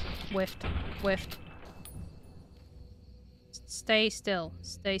bloatflies. Whiffed. Whiffed. Stay still.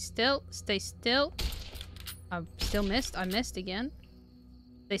 Stay still. Stay still. I still missed. I missed again.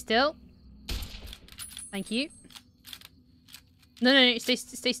 Stay still. Thank you. No, no, no. Stay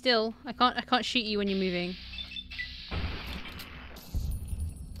still. I can't shoot you when you're moving.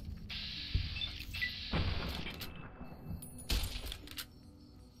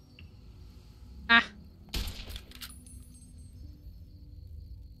 Ah.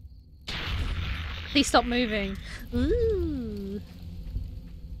 Please stop moving. Ooh.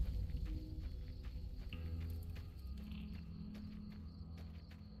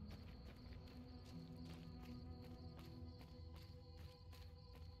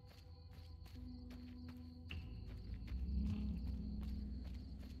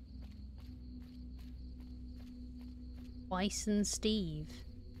 Bison Steve.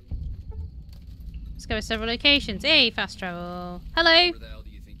 Let's go to several locations. Hey, fast travel. Hello. Where the hell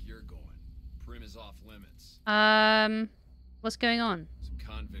do you think you're going? Prim is off limits. What's going on? Some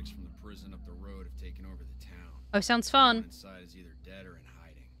convicts from the prison up the road have taken over the town. Oh, sounds fun. Everyone inside is either dead or in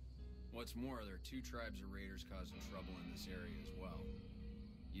hiding. What's more, there are 2 tribes of raiders causing trouble in this area as well.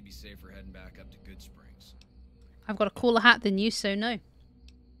 You'd be safer heading back up to Good Springs. I've got a cooler hat than you, so no.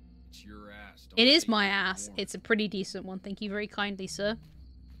 It's your ass. It is my ass. It's a pretty decent one. Thank you very kindly, sir.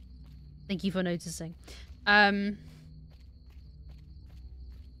 Thank you for noticing. Oh,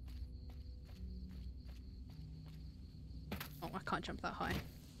 I can't jump that high.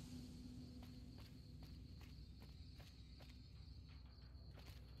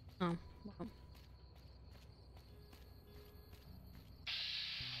 Oh, well.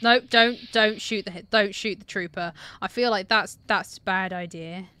 Nope, don't shoot the trooper. I feel like that's a bad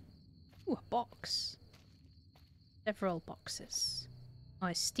idea. Ooh, a box. Several boxes. Oh,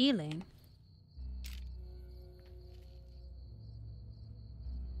 it's stealing.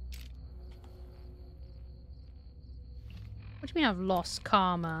 What do you mean I've lost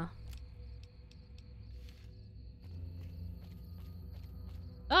karma?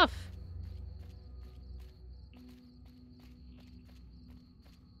 Stuff.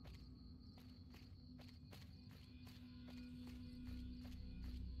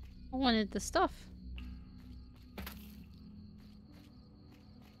 I wanted the stuff.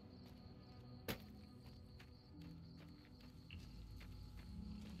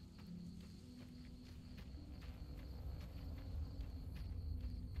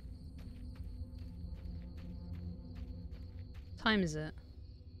 What time is it?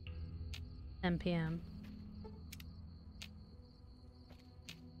 10 p.m.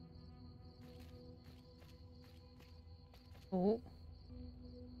 Oh.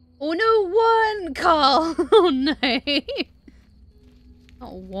 Oh no, one, Carl! Oh no!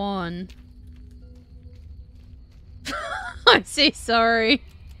 Not one. I'm so sorry.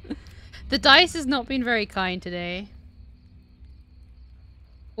 The dice has not been very kind today.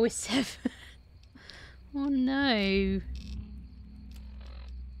 Oh, it's 7. Oh no.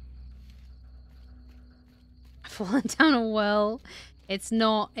 I've fallen down a well. It's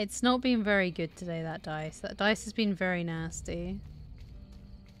not been very good today, that dice. That dice has been very nasty.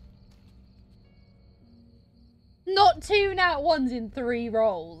 Not 2 nat 1s in 3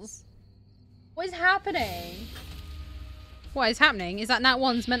 rolls. What is happening? What is happening? Is that nat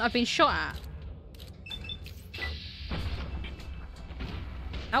 1s meant I've been shot at?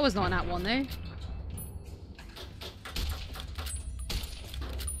 That was not a nat 1 though.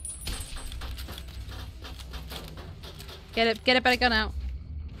 Get a better gun out.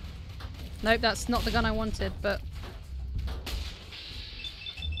 Nope, that's not the gun I wanted, but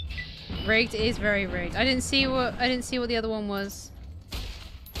rigged is very rigged. I didn't see what the other one was.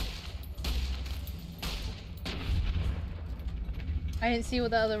 I didn't see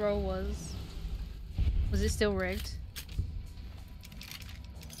what the other roll was. Was it still rigged?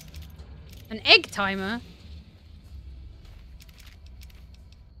 An egg timer?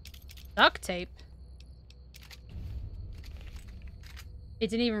 Duct tape? It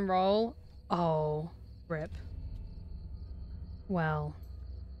didn't even roll? Oh, rip. Well.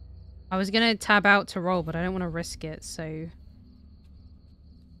 I was gonna tab out to roll, but I don't want to risk it, so... I'm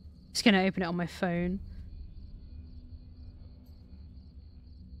just gonna open it on my phone.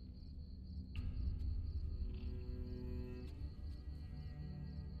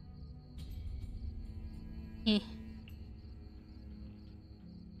 Eh.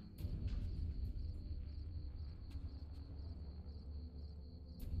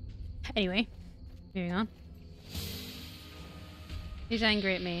 Anyway, moving on. Who's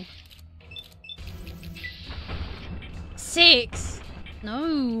angry at me? 6!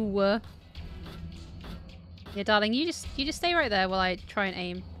 No! Yeah, darling, you just stay right there while I try and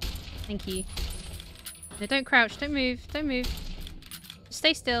aim. Thank you. No, don't crouch, don't move, don't move. Just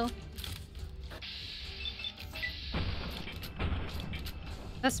stay still.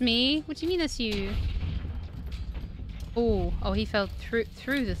 That's me? What do you mean that's you? Oh, he fell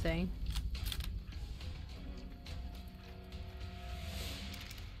through the thing.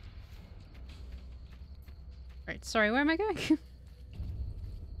 Right, sorry, where am I going?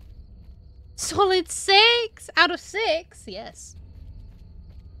 Solid 6 out of 6. Yes.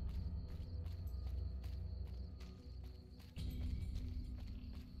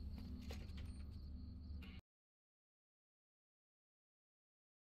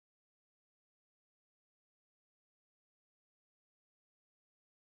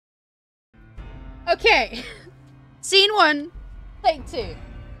 Okay. Scene 1. Take 2.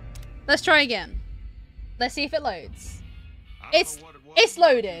 Let's try again. Let's see if it loads. It's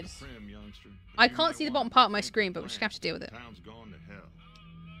loaded. I can't see the bottom part of my screen, but we're just gonna have to deal with it. Town's gone to hell.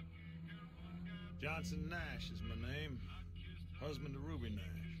 Johnson Nash is my name. Husband to Ruby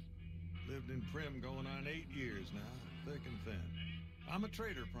Nash. Lived in Prim going on 8 years now, thick and thin. I'm a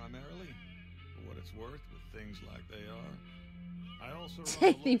trader primarily, for what it's worth with things like they are. I also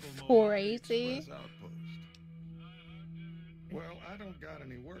run a local 480. Express outpost. Well, I don't got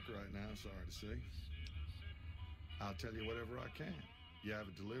any work right now, sorry to say. I'll tell you whatever I can. You have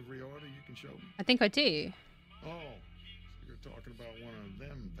a delivery order you can show me? I think I do. Oh, so you're talking about one of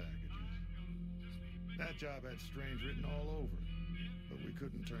them packages. That job had strange written all over it, but we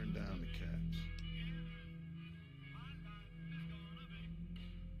couldn't turn down the cabs.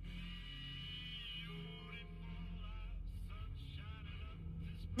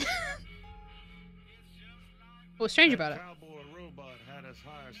 What's strange about it? Cowboy robot had us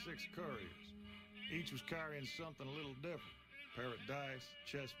hire 6 couriers. Each was carrying something a little different. Pair of dice,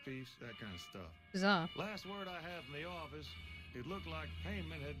 chess piece, that kind of stuff. Bizarre. Last word I have from the office, it looked like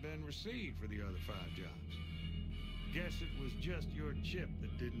payment had been received for the other 5 jobs. Guess it was just your chip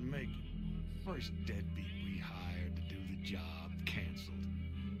that didn't make it. First deadbeat we hired to do the job canceled.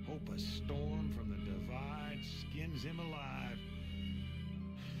 Hope a storm from the divide skins him alive.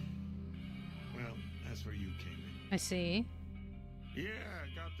 Well, that's where you came in. I see. Yeah, I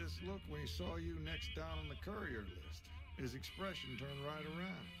got this look when he saw you next down on the courier list. His expression turned right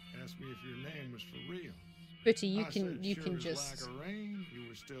around. Asked me if your name was for real. Booty, you I can said, you sure can as just like a rain, you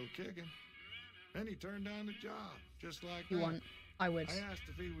were still kicking. Then he turned down the job, just like you that. want. I would. I asked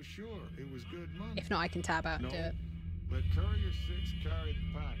if he was sure it was good money. If not, I can tab out and No, do it. let Courier 6 carry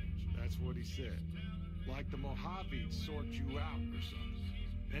the package. That's what he said. Like the Mojave'd sort you out or something.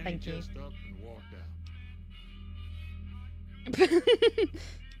 Then Thank he you. just up and walked out.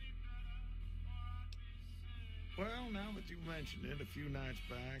 Well, now that you mentioned it, a few nights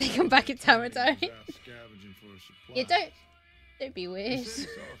back, They come back at Tower he was Time. out scavenging for supplies. Yeah, don't be He weird. said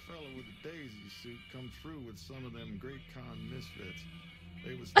he saw a fellow with a daisy suit come through with some of them Great Con misfits.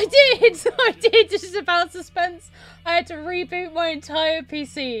 They was I did! I did! Just about suspense. I had to reboot my entire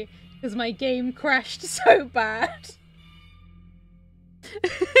PC because my game crashed so bad.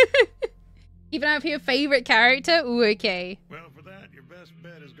 Even out of your favourite character? Ooh, okay. Well, for that, your best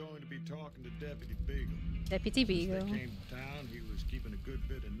bet is going to be talking to Deputy Beagle. Deputy Since Beagle. they came to town, he was keeping a good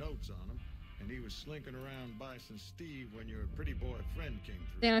bit of notes on him, and he was slinking around Bison Steve when your pretty boy friend came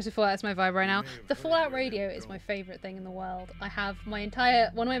through. The honest Fallout is my vibe right now. may have The heard Fallout where they radio were is my going. favourite thing in the world. I have my entire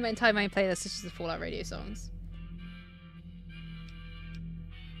one of my entire main playlists is just the Fallout radio songs.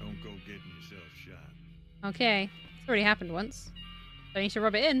 Don't go getting yourself shot. Okay, it's already happened once. Don't need to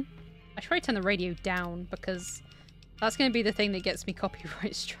rub it in. I try to turn the radio down because that's going to be the thing that gets me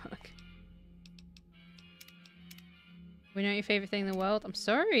copyright struck. We know your favourite thing in the world? I'm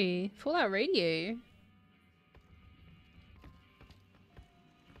sorry. Fallout radio.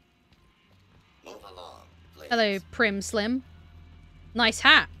 Move along, please. Hello, Prim Slim. Nice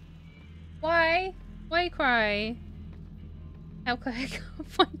hat. Why? Why cry? How come I can't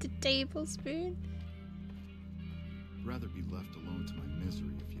find a tablespoon? Rather be left alone to my misery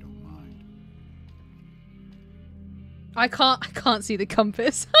if you don't mind. I can't see the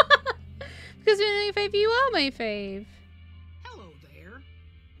compass. Because we know your fave, you are my fave. Hello there.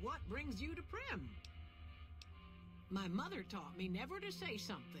 What brings you to Prim? My mother taught me never to say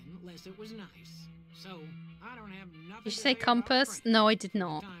something unless it was nice. So, I don't have nothing Did you to say about compass? Prim, No, I did for the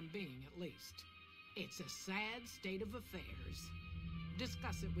not. time being, at least. It's a sad state of affairs.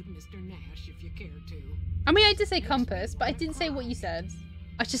 Discuss it with Mr. Nash if you care to. I mean, I did say compass, but I didn't say what you said.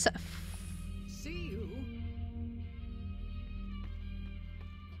 I just said... See you.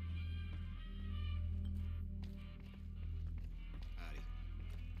 Howdy.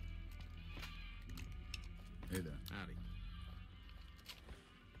 Hey there. Howdy.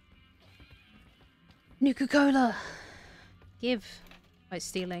 Nuka-Cola. Give. Oh, it's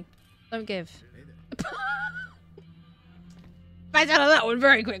stealing. Don't give. Hey there. Back out of that one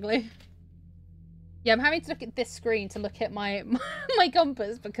very quickly. Yeah, I'm having to look at this screen to look at my my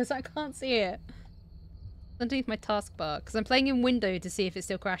compass because I can't see it. Underneath my taskbar, because I'm playing in window to see if it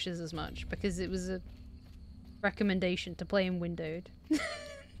still crashes as much, because it was a recommendation to play in windowed.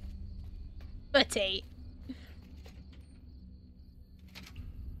 Buddy.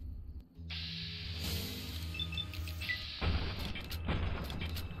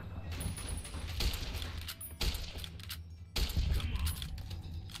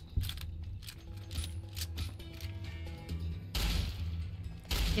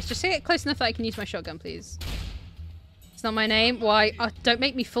 It's just to get close enough that I can use my shotgun, please. It's not my name. Why? Don't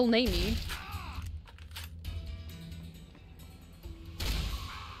make me full name you.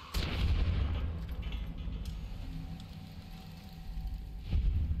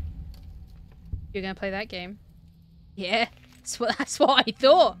 You're gonna play that game? Yeah, that's what I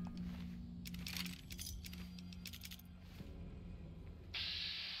thought.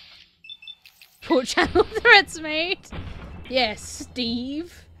 Poor channel threats, mate. Yes,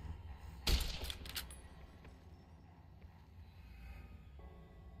 Steve.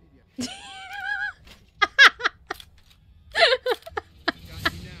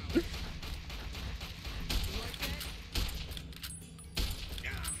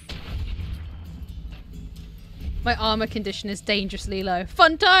 My armor condition is dangerously low.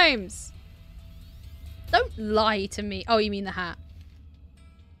 Fun times! Don't lie to me. Oh, you mean the hat.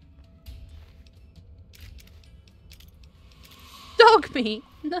 Dog meat?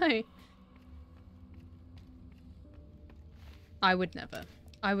 No. I would never.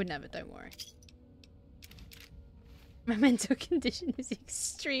 I would never, don't worry. My mental condition is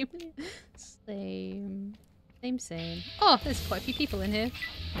extremely... Same. Same. Oh, there's quite a few people in here.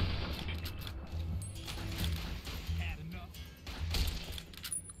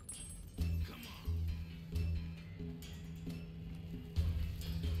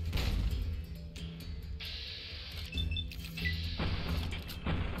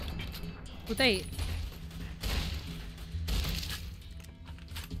 Well,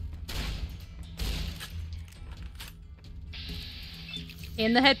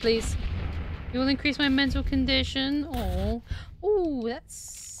 In the head, please. You will increase my mental condition. Oh. Ooh,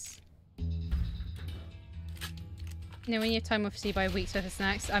 that's... You know, when you have time off, you buy a week's worth of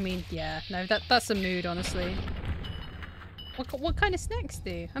snacks. I mean, yeah. No, that's a mood, honestly. What kind of snacks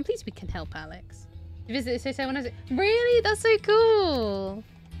do? I'm pleased we can help, Alex. You visit this hotel when I was... Really? That's so cool!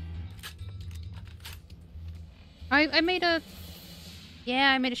 I made a...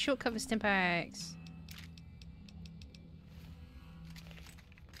 Yeah, I made a shortcut for Stimpaks.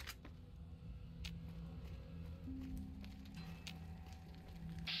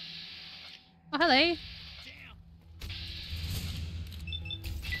 Oh, hello.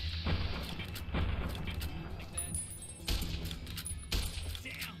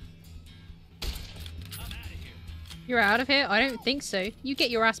 You're out of here? I don't think so. You get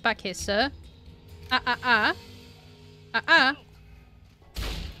your ass back here, sir. I'm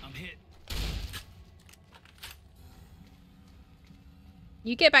hit.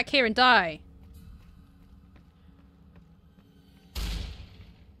 You get back here and die.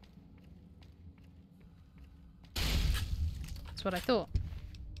 That's what I thought.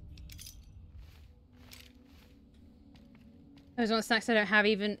 Those want snacks I don't have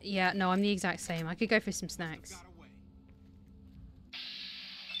even. Yeah, no, I'm the exact same. I could go for some snacks.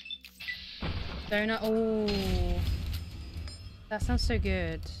 Donut. Oh, that sounds so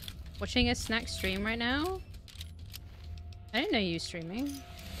good. Watching a snack stream right now? I didn't know you were streaming.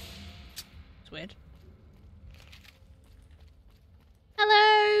 It's weird.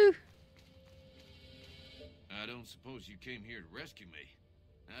 Hello! I don't suppose you came here to rescue me.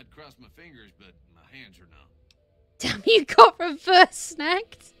 I'd cross my fingers, but my hands are numb. Damn, you got reverse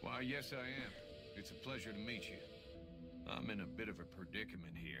snacked? Why, yes I am. It's a pleasure to meet you. I'm in a bit of a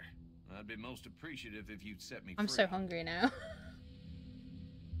predicament here. I'd be most appreciative if you'd set me free. I'm so hungry now.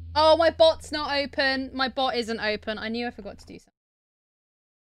 Oh, my bot's not open. My bot isn't open. I knew I forgot to do something.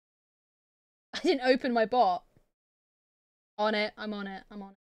 I didn't open my bot. On it. I'm on it. I'm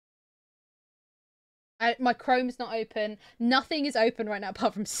on it. My Chrome's not open. Nothing is open right now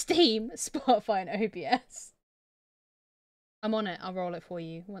apart from Steam, Spotify, and OBS. I'm on it. I'll roll it for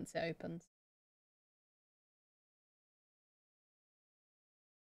you once it opens.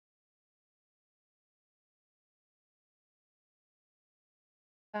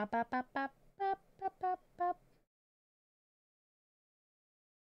 Ba, ba, ba, ba, ba, ba, ba, ba.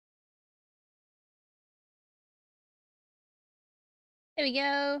 There we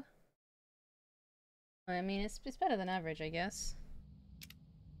go. I mean, it's better than average, I guess.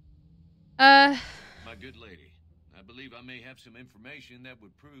 My good lady, I believe I may have some information that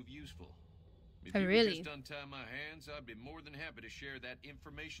would prove useful. If you really? would just untie my hands, I'd be more than happy to share that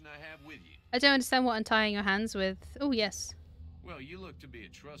information I have with you. I don't understand what untying your hands with. Oh, yes. Well, you look to be a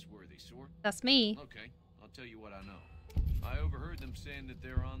trustworthy sort. That's me. Okay, I'll tell you what I know. I overheard them saying that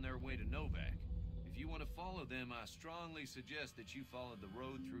they're on their way to Novak. If you want to follow them, I strongly suggest that you follow the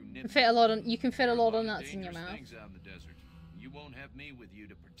road through Nip. You can fit a lot of nuts in your mouth. Things out in the desert. You won't have me with you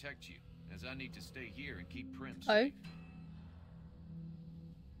to protect you, as I need to stay here and keep Prim safe.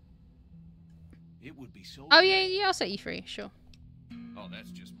 It would be so. Oh yeah, I'll set you free. Sure. Oh,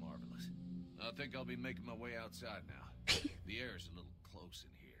 that's just marvelous. I think I'll be making my way outside now. The air's a little close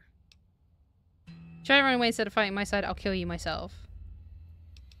in here. Try to run away instead of fighting my side. I'll kill you myself.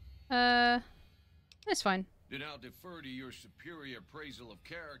 That's fine. Then I'll defer to your superior appraisal of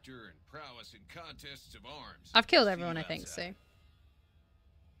character and prowess in contests of arms. I've killed everyone, I think, so.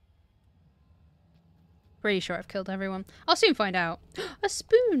 Pretty sure I've killed everyone. I'll soon find out. A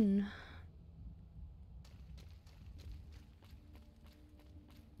spoon!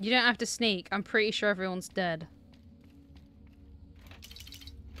 You don't have to sneak. I'm pretty sure everyone's dead.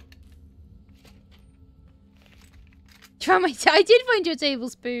 I did find your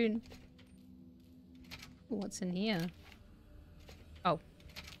tablespoon! What's in here? Oh.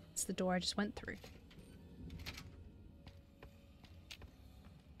 It's the door I just went through.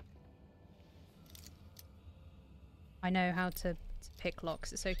 I know how to pick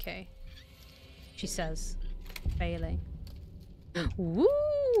locks. It's okay. She says. Failing.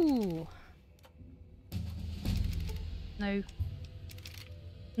 Woo! No.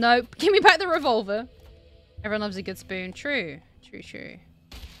 No. Give me back the revolver. Everyone loves a good spoon. True. True, true.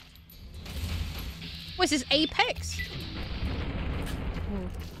 What is this? Apex? Ooh,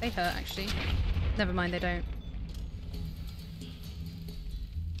 they hurt, actually. Never mind, they don't.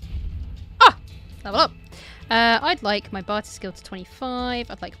 Ah! Level up. I'd like my barter skill to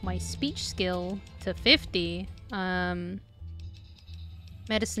 25. I'd like my speech skill to 50.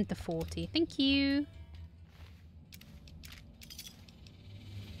 Medicine to 40. Thank you.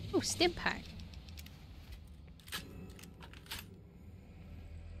 Oh, stim pack.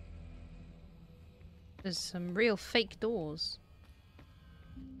 There's some real fake doors.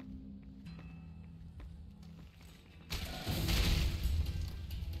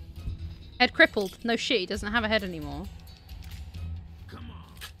 Head crippled. No shit, he doesn't have a head anymore. Come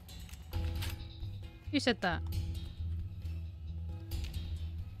on. Who said that?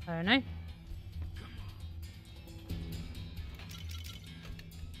 I don't know.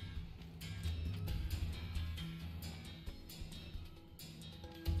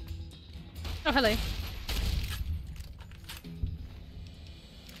 Oh, hello.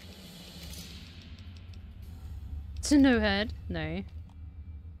 It's a no head. No.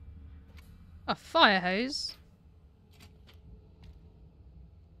 A fire hose.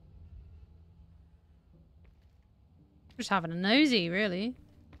 Just having a nosy, really.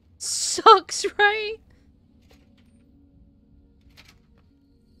 Sucks, right?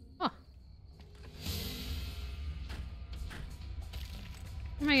 Oh.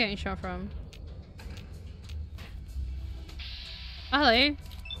 Where am I getting shot from? Hello.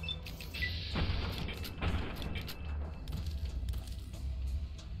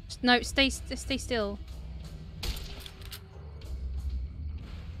 No, stay still.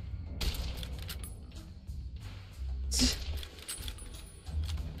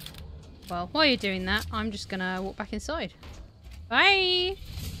 Well, while you're doing that, I'm just gonna walk back inside. Bye!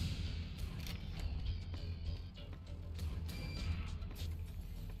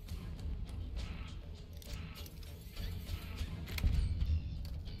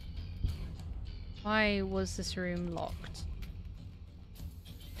 Why was this room locked?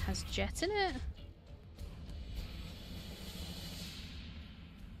 Has jet in it?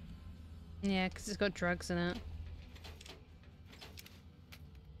 Yeah, because it's got drugs in it.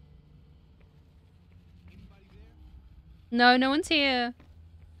 No, no one's here.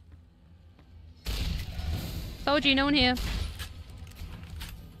 Told you, no one here.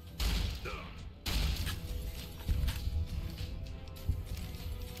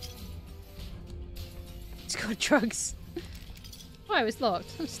 It's got drugs. Oh, it was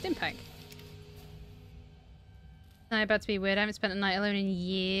locked. Oh, Stimpack. Now about to be weird. I haven't spent a night alone in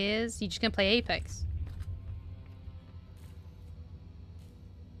years. You just gonna play Apex?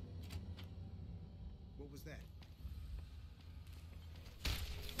 What was that?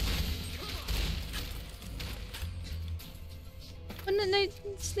 Well, no,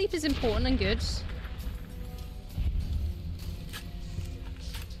 sleep is important and good.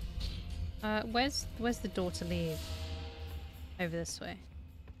 Where's the door to leave? Over this way.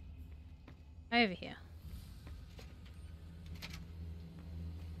 Over here.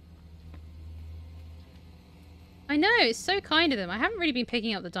 I know, it's so kind of them. I haven't really been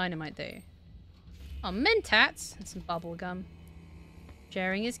picking up the dynamite though. Oh, mentats and some bubble gum.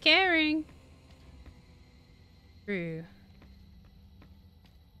 Sharing is caring. True.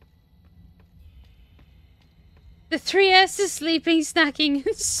 The 3S is sleeping, snacking,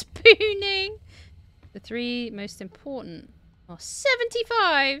 and spooning. The 3 most important. Oh,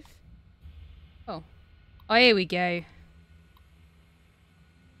 75! Oh. Oh, here we go.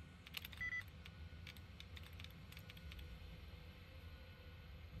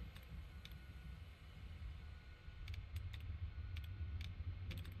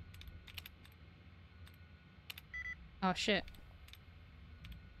 Oh, shit.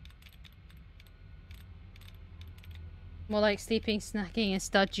 More like sleeping, snacking, and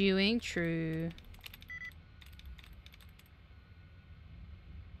start chewing. True.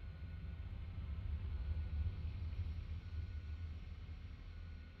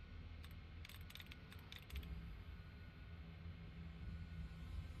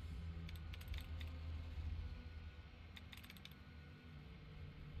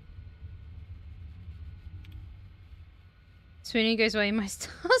 Swooning goes away. My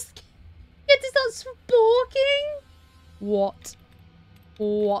stars get to start sporking. What?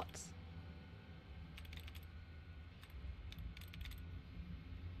 What?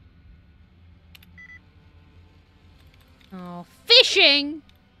 Oh, fishing!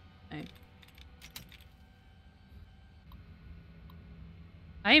 No.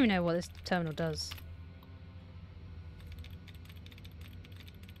 I don't even know what this terminal does.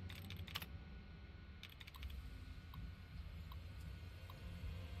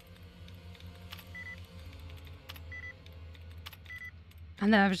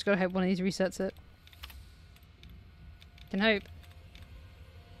 And then I've just got to hope one of these resets it. Can hope.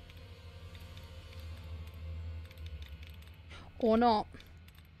 Or not.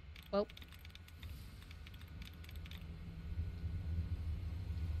 Well.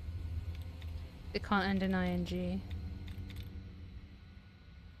 It can't end in ing.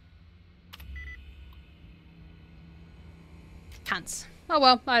 Pants. Oh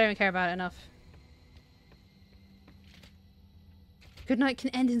well, I don't care about it enough. Good night can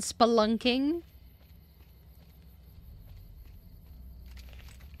end in spelunking.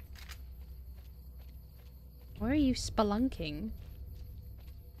 Where are you spelunking?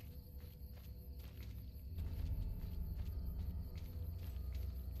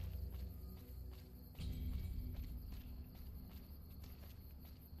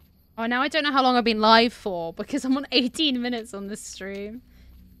 Oh, now I don't know how long I've been live for because I'm on 18 minutes on this stream.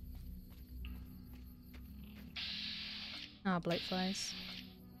 Ah, bloat flies.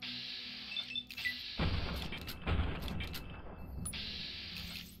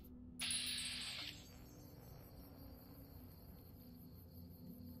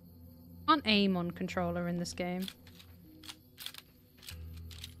 Can't aim on controller in this game.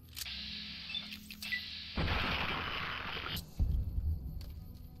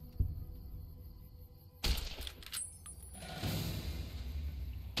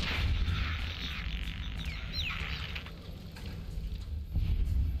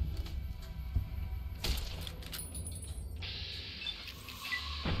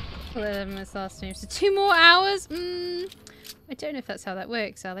 Well, 11 minutes last stream, so 2 more hours? I don't know if that's how that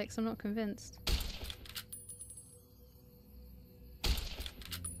works, Alex. I'm not convinced.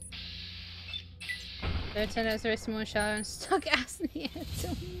 Don't turn out very small shower and stuck ass in the air.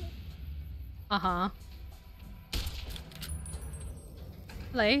 Uh-huh.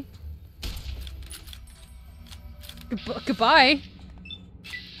 Hello. Goodbye.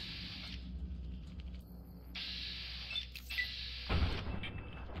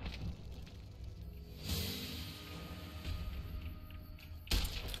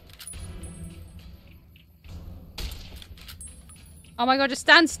 Oh my god, just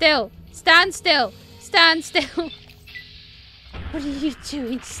stand still! Stand still! Stand still! What are you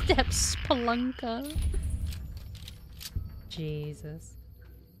doing, step spelunker? Jesus.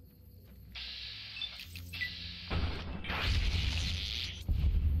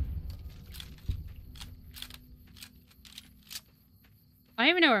 I don't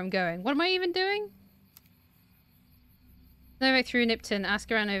even know where I'm going. What am I even doing? Novak through Nipton,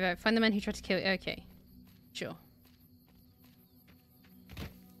 ask around Novak, find the men who tried to kill you. Okay. Sure.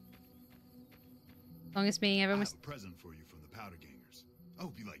 As long as me, everyone was... I have a present for you from the Powder Gangers. I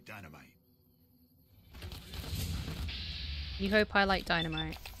hope you like dynamite. You hope I like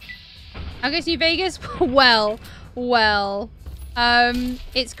dynamite. How goes New Vegas? well.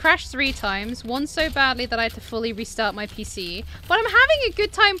 It's crashed 3 times. One so badly that I had to fully restart my PC. But I'm having a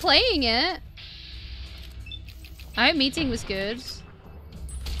good time playing it. I hope meeting was good.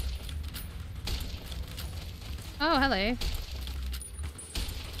 Oh, hello.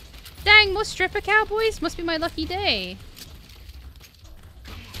 Dang, more stripper cowboys? Must be my lucky day.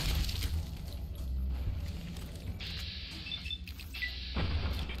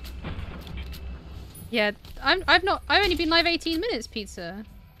 Yeah, I've only been live 18 minutes, pizza.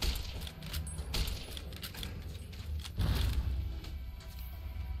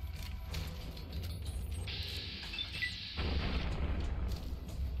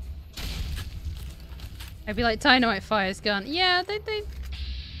 I'd be like, dynamite fires gun. Yeah, they're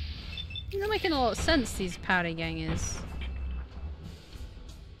making a lot of sense, these powder gangers.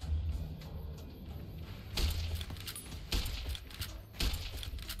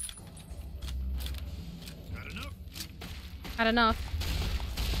 Had enough?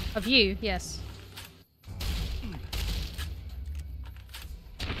 Of you, yes.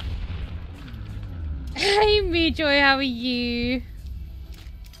 Hey, me Joy, how are you?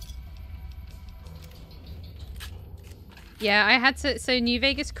 Yeah, I had to... So New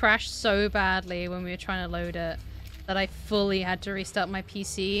Vegas crashed so badly when we were trying to load it that I fully had to restart my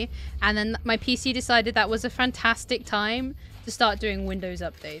PC. And then my PC decided that was a fantastic time to start doing Windows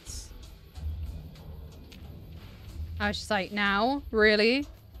updates. I was just like, now? Really?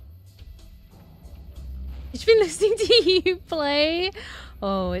 It's been listening to you play?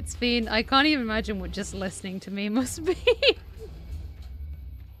 Oh, it's been... I can't even imagine what just listening to me must be.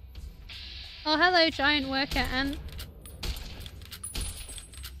 Oh, hello, giant worker ant.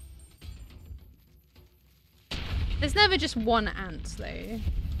 There's never just one ant, though.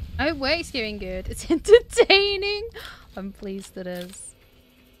 I hope work's going good. It's entertaining. I'm pleased it is.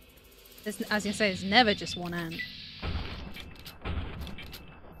 As I was gonna say, there's never just one ant.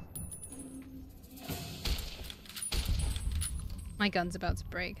 My gun's about to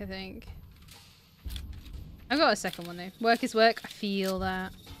break, I think. I've got a second one, though. Work is work. I feel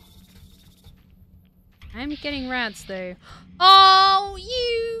that. I'm getting rads, though. Oh,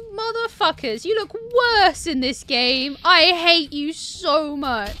 you motherfuckers. You look worse in this game. I hate you so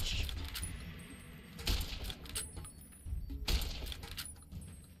much.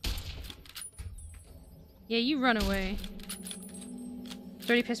 Yeah, you run away.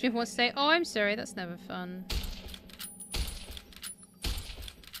 already pissed me off once today. Oh, I'm sorry. That's never fun.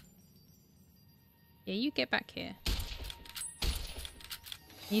 Yeah, you get back here.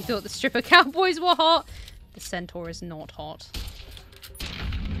 You thought the stripper cowboys were hot? The centaur is not hot.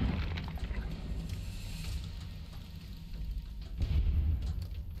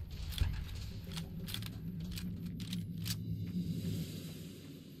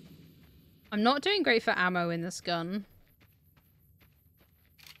 I'm not doing great for ammo in this gun.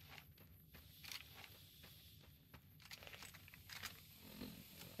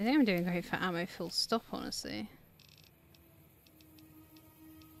 I think I'm doing great for ammo full stop, honestly.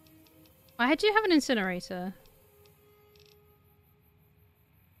 I do have an incinerator.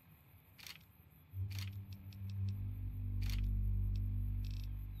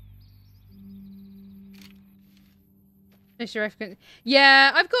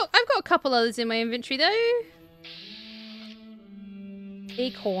 Yeah, I've got a couple others in my inventory though.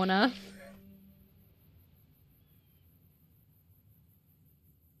 A corner.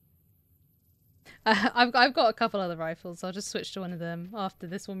 I've got a couple other rifles. I'll just switch to one of them after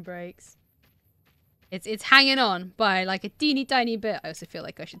this one breaks. It's hanging on by like a teeny tiny bit. I also feel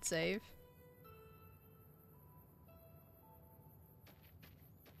like I should save.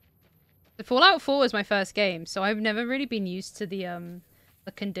 The Fallout 4 was my first game, so I've never really been used to the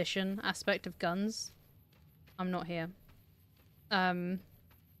condition aspect of guns. I'm not here. But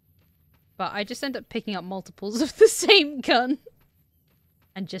I just end up picking up multiples of the same gun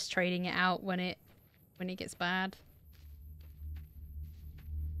and just trading it out when it gets bad.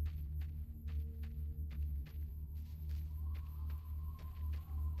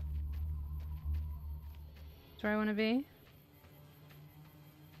 That's where I want to be.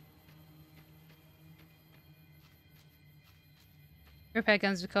 Repair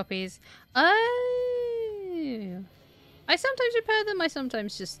guns with copies. Oh! I sometimes repair them, I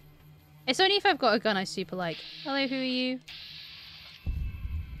sometimes just... It's only if I've got a gun I super like. Hello, who are you?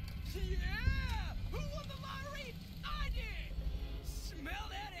 Yeah! Who won the lottery? I did! Smell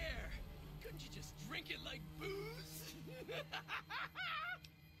that air! Couldn't you just drink it like booze?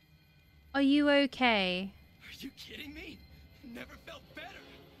 Are you okay? Are you kidding me? Never felt better.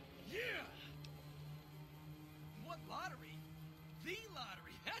 Yeah! What lottery? The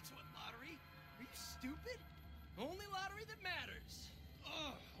lottery. That's what lottery. Are you stupid? Only lottery that matters.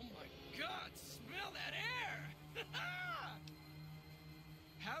 Oh my God! Smell that air!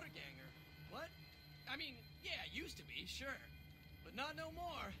 Powder ganger. What? I mean, yeah, it used to be, sure. But not no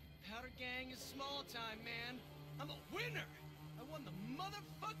more. Powder gang is small time, man. I'm a winner. I won the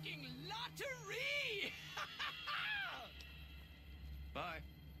motherfucking lottery! Bye.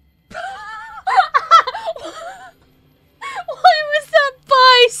 Why was that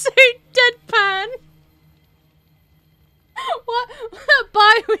bye so deadpan? What? That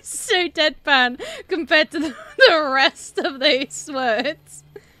bye was so deadpan compared to the rest of those words.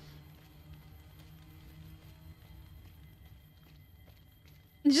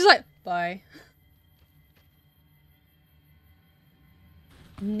 And just like, bye.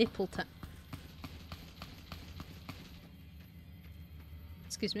 Nipple tap.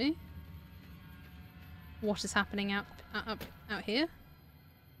 Excuse me. What is happening out here?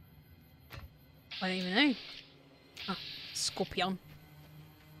 I don't even know. Oh, scorpion.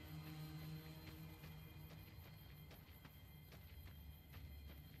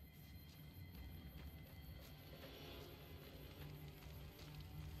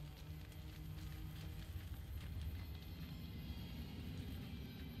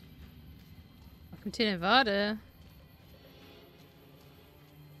 Welcome to Nevada.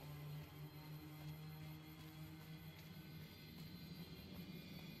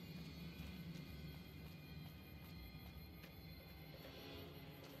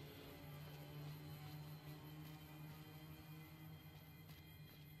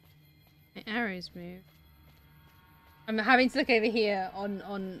 My arrows move. I'm having to look over here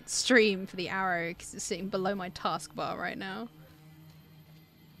on stream for the arrow because it's sitting below my taskbar right now.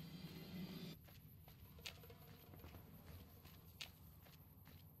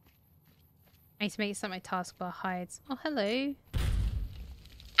 I need to make it so my taskbar hides. Oh, hello.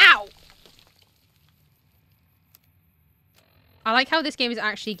 Ow! I like how this game is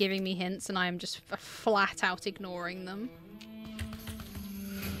actually giving me hints and I am just flat out ignoring them.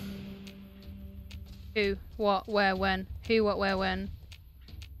 Who, what, where, when? Who, what, where, when?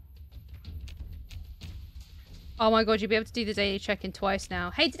 Oh my god, you'll be able to do the daily check-in twice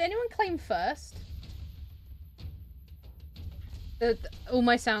now. Hey, did anyone claim first? All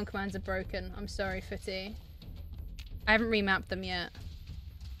my sound commands are broken. I'm sorry, Footy. I haven't remapped them yet.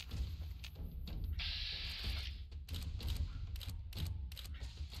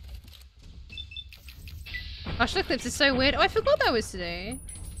 Gosh, look, this is so weird. Oh, I forgot that was today.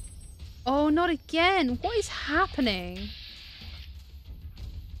 Oh, not again. What is happening?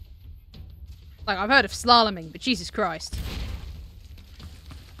 Like, I've heard of slaloming, but Jesus Christ.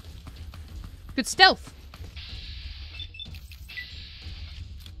 Good stealth.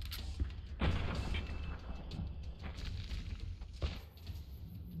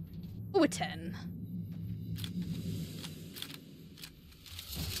 Oh, a 10.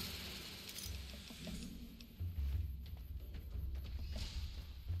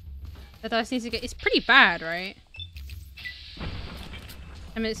 The dice needs to get... It's pretty bad, right?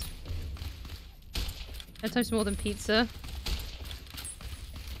 I mean, it's... 10 times more than pizza.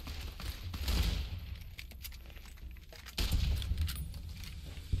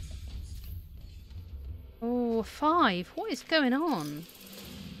 Oh, 5. What is going on?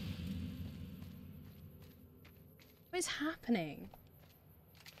 What is happening?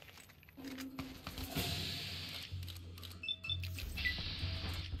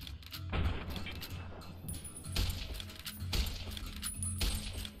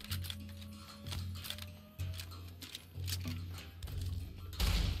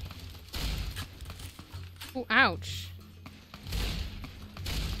 Oh, ouch.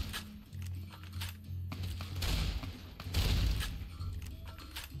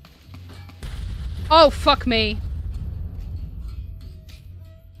 Oh, fuck me.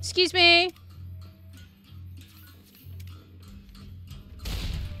 Excuse me.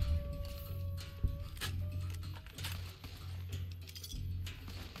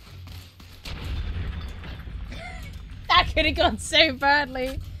 That could have gone so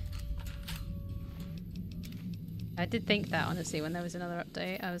badly. I did think that, honestly, when there was another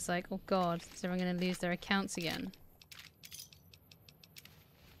update. I was like, oh god, is everyone going to lose their accounts again?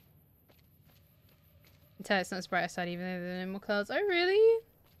 You can tell it's not as bright outside even though there are no more clouds. Oh, really?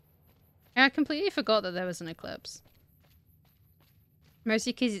 I completely forgot that there was an eclipse.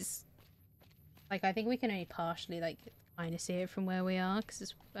 Mostly because it's... Like, I think we can only partially, like, kind of see it from where we are, because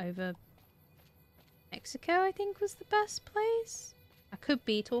it's over... Mexico, I think, was the best place? I could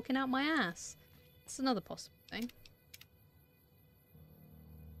be talking out my ass. That's another possible thing.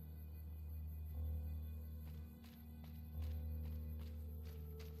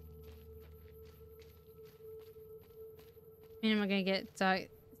 I mean, am I gonna get dark?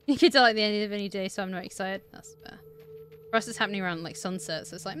 You get to like the end of any day, so I'm not excited. That's fair. For us, it's happening around like sunset,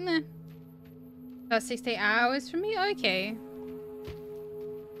 so it's like, meh. About 6 to 8 hours for me? Okay.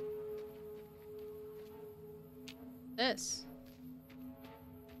 This.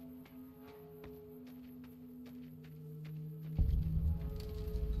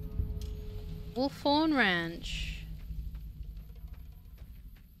 Wolfhorn Ranch.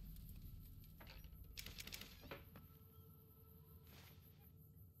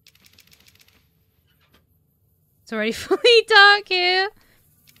 It's already fully dark here.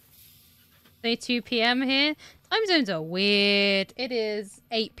 It's only 2 PM here. Time zones are weird. It is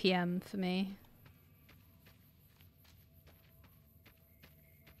 8 PM for me.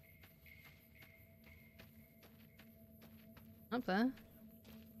 Up there.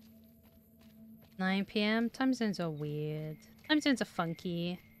 9 PM. Time zones are weird. Time zones are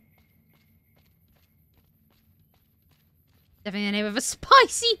funky. Definitely the name of a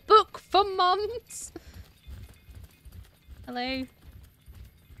spicy book for mums. Hello. Hey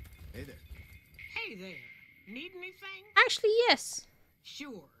there. Hey there. Need anything? Actually, yes.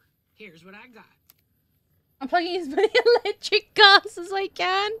 Sure. Here's what I got. I'm plugging as many electric cars as I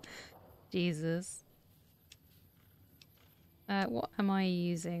can. Jesus. What am I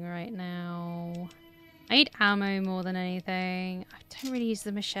using right now? I need ammo more than anything. I don't really use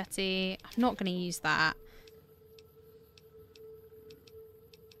the machete. I'm not going to use that.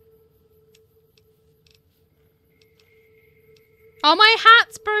 Oh, my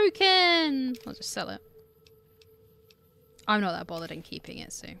hat's broken! I'll just sell it. I'm not that bothered in keeping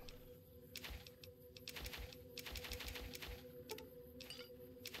it, so...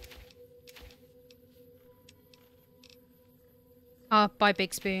 Oh, buy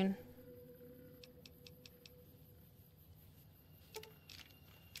Big Spoon.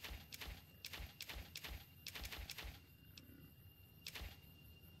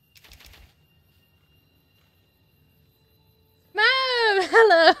 Mom!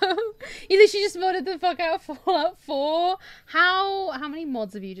 Hello! You literally just modded the fuck out of Fallout 4? How many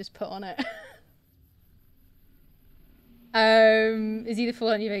mods have you just put on it? Is either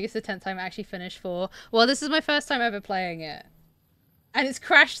Fallout New Vegas the 10th time I actually finished 4? Well, this is my first time ever playing it. And it's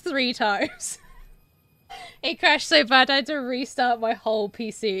crashed 3 times. It crashed so bad I had to restart my whole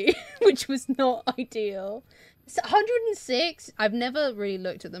PC, which was not ideal. It's 106. I've never really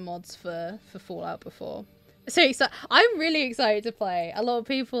looked at the mods for Fallout before. So excited. I'm really excited to play. A lot of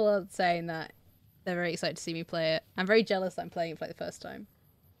people are saying that they're very excited to see me play it. I'm very jealous that I'm playing it for like the first time.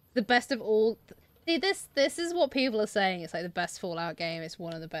 The best of all. See, this is what people are saying. It's like the best Fallout game. It's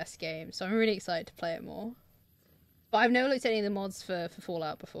one of the best games. So I'm really excited to play it more. But I've never looked at any of the mods for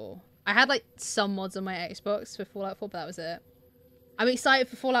Fallout before. I had like some mods on my Xbox for Fallout 4, but that was it. I'm excited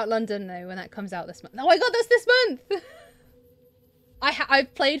for Fallout London though when that comes out this month. Oh my god, that's this month!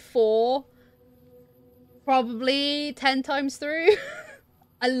 I've played 4 probably 10 times through.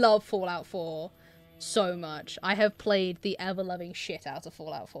 I love Fallout 4 so much. I have played the ever-loving shit out of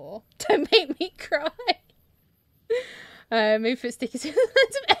Fallout 4. Don't make me cry. Maybe put stickers in the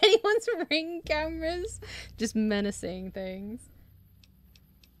front of anyone's Ring cameras. Just menacing things.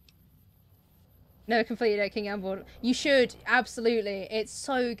 No, completely King on board. You should, absolutely. It's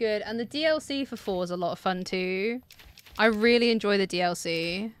so good. And the DLC for 4 is a lot of fun too. I really enjoy the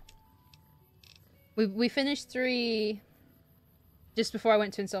DLC. We finished 3 just before I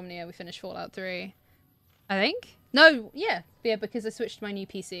went to Insomnia. We finished Fallout 3. I think? No, yeah, because I switched to my new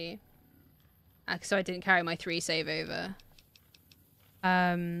PC. So I didn't carry my 3 save over.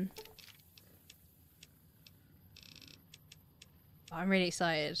 I'm really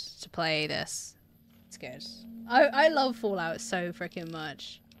excited to play this. It's good. I love Fallout so freaking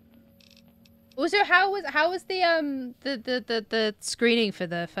much. Also, how was the screening for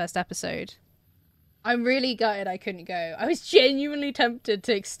the first episode? I'm really gutted I couldn't go. I was genuinely tempted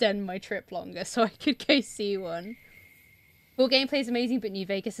to extend my trip longer so I could go see one. Full gameplay is amazing, but New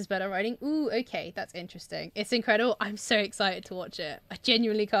Vegas is better writing. Ooh, okay, that's interesting. It's incredible. I'm so excited to watch it. I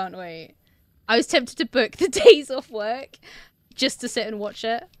genuinely can't wait. I was tempted to book the days off work just to sit and watch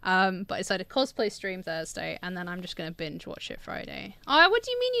it, but I decided cosplay stream Thursday, and then I'm just going to binge watch it Friday. Oh, what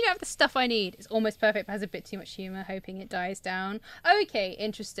do you mean you don't have the stuff I need? It's almost perfect, but has a bit too much humor, hoping it dies down. Okay,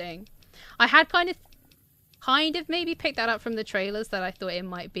 interesting. I had kind of maybe picked that up from the trailers, that I thought it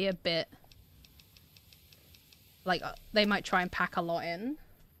might be a bit like they might try and pack a lot in,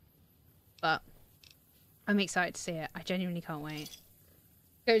 but I'm excited to see it. I genuinely can't wait.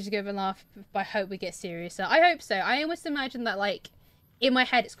 Go to give a laugh, but I hope we get seriouser. I hope so. I almost imagine that, like, in my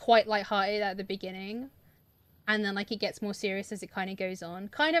head it's quite lighthearted at the beginning, and then like it gets more serious as it kind of goes on.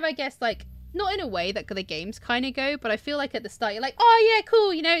 Kind of, I guess, like, not in a way that the games kind of go, but I feel like at the start you're like, oh yeah,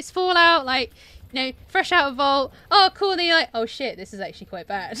 cool, you know, it's Fallout, like, you know, fresh out of Vault, oh cool, and then you're like, oh shit, this is actually quite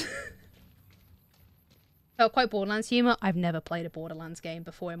bad. Felt quite Borderlands humor. I've never played a Borderlands game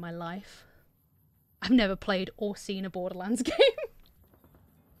before in my life. I've never played or seen a Borderlands game.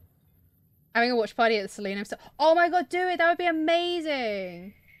 Having a watch party at the saloon. I'm so, oh my god, do it! That would be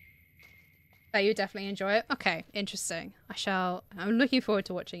amazing! That you would definitely enjoy it? Okay, interesting. I'm looking forward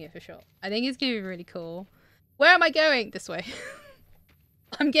to watching it for sure. I think it's gonna be really cool. Where am I going? This way.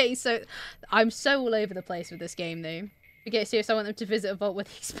 I'm so all over the place with this game though. Okay, serious, I want them to visit a vault where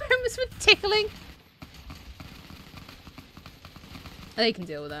the experiments with tickling. They can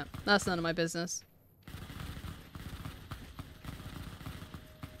deal with that. That's none of my business.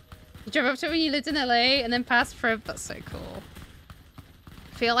 You drove up to it when you lived in LA and then passed for. That's so cool.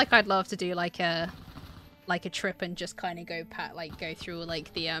 I feel like I'd love to do like a trip and just kind of go through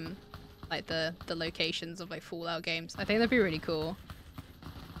like the locations of like Fallout games. I think that'd be really cool.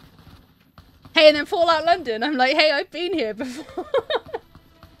 Hey, and then Fallout London. I'm like, hey, I've been here before.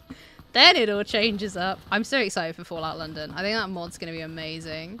 Then it all changes up. I'm so excited for Fallout London. I think that mod's gonna be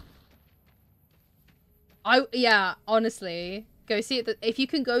amazing. Yeah, honestly. Go see it. If you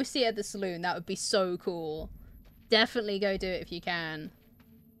can go see it at the saloon, that would be so cool. Definitely go do it if you can.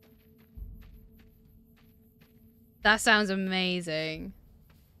 That sounds amazing.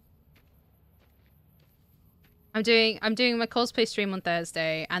 I'm doing my cosplay stream on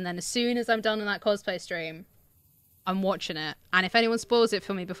Thursday, and then as soon as I'm done on that cosplay stream, I'm watching it. And if anyone spoils it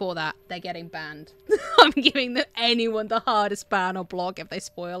for me before that, they're getting banned. I'm giving anyone the hardest ban or block if they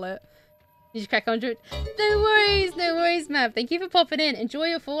spoil it. Did you crack 100? No worries, Mav. Thank you for popping in. Enjoy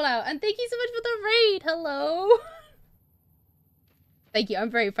your Fallout. And thank you so much for the raid. Hello. Thank you. I'm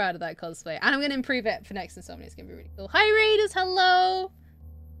very proud of that cosplay. And I'm going to improve it for next Insomnia. It's going to be really cool. Hi, raiders. Hello.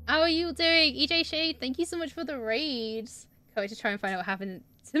 How are you doing? EJ Shade, thank you so much for the raids. Can't wait to try and find out what happened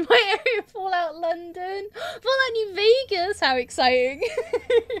to my area. Fallout London. Fallout New Vegas. How exciting.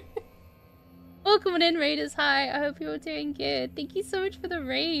 Welcome in, raiders. Hi. I hope you're all doing good. Thank you so much for the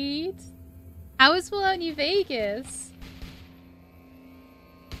raids. How is Fallout New Vegas?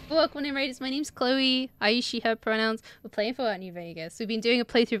 Welcome in, raiders. My name's Chloe. I use she, her pronouns. We're playing Fallout New Vegas. We've been doing a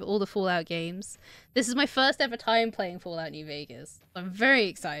playthrough of all the Fallout games. This is my first ever time playing Fallout New Vegas. I'm very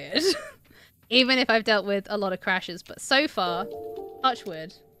excited. Even if I've dealt with a lot of crashes. But so far, touch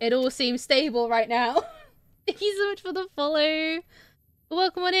wood, it all seems stable right now. Thank you so much for the follow.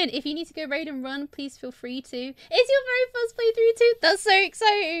 Welcome on in. If you need to go raid and run, please feel free to. It's your very first playthrough too. That's so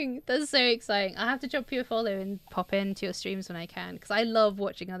exciting. That's so exciting. I have to drop you a follow and pop into your streams when I can, because I love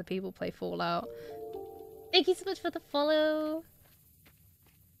watching other people play Fallout. Thank you so much for the follow.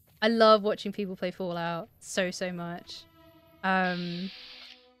 I love watching people play Fallout so much.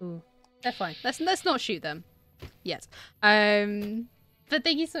 Ooh, they're fine. Let's not shoot them yet. But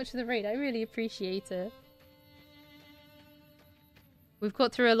thank you so much for the raid. I really appreciate it. We've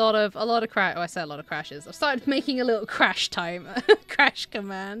got through a lot of crash. Oh, I said a lot of crashes. I've started making a little crash timer, crash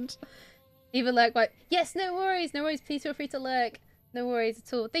command. Even lurk like, yes, no worries, no worries. Please feel free to lurk. No worries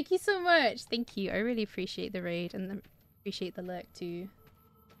at all. Thank you so much. Thank you. I really appreciate the raid and appreciate the lurk too.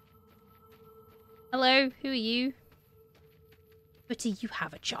 Hello, who are you? But do you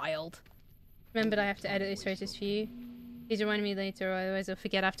have a child? Remember, I have to edit those photos for you. Please remind me later, otherwise I'll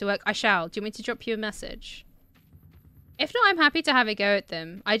forget after work. I shall. Do you want me to drop you a message? If not, I'm happy to have a go at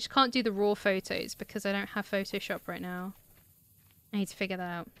them. I just can't do the raw photos because I don't have Photoshop right now. I need to figure that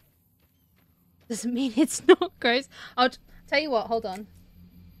out. Doesn't mean it's not gross. I'll tell you what, hold on.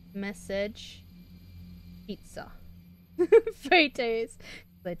 Message. Pizza. Photos.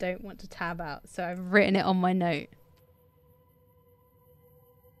 I don't want to tab out, so I've written it on my note.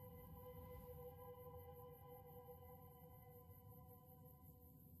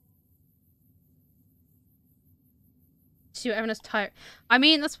 See what everyone's tired. I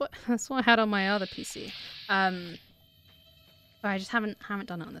mean, that's what I had on my other PC. But I just haven't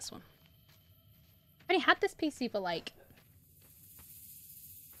done it on this one. I only had this PC for like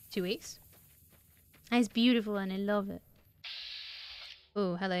 2 weeks. And it's beautiful and I love it.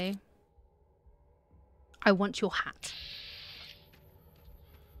 Oh, hello. I want your hat.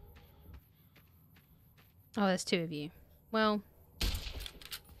 Oh, there's 2 of you. Well.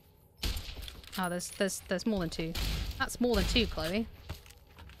 Oh, there's more than 2. That's more than 2, Chloe.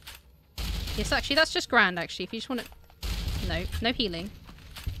 Yes, actually, that's just grand, actually. If you just want to... No healing.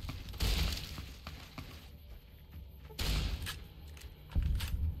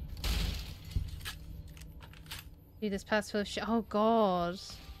 Do this pass full of shit. Oh, God.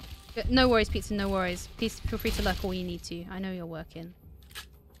 No worries, Pizza, no worries. Please feel free to lurk all you need to. I know you're working.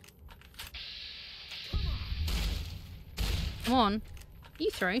 Come on. Are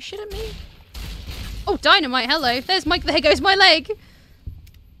you throwing shit at me? Oh, dynamite, hello. There goes my leg.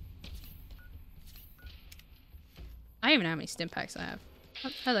 I don't even know how many stim packs I have. Oh,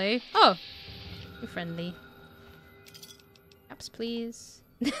 hello. Oh, you're friendly. Caps, please.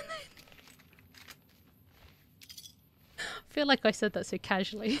 I feel like I said that so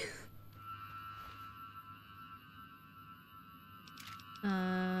casually.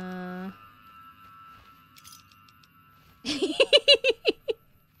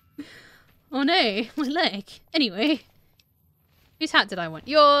 Oh no, my leg. Anyway. Whose hat did I want?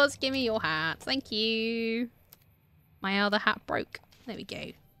 Yours. Give me your hat. Thank you. My other hat broke. There we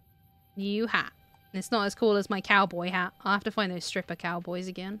go. New hat. It's not as cool as my cowboy hat. I'll have to find those stripper cowboys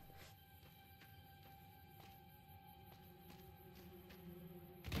again.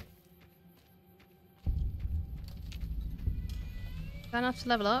 Is that enough to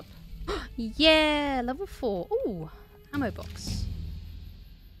level up? Yeah, level 4. Ooh, ammo box.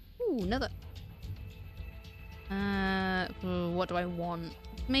 Ooh, another. What do I want?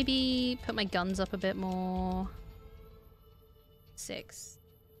 Maybe put my guns up a bit more. 6.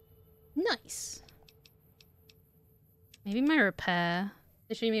 Nice. Maybe my repair.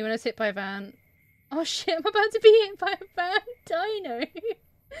 Literally me when I was hit by a van. Oh shit, I'm about to be hit by a van. Dino.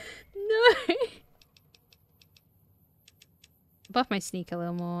 No. Buff my sneak a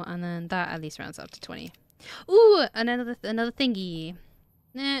little more, and then that at least rounds up to 20. Ooh, another thingy.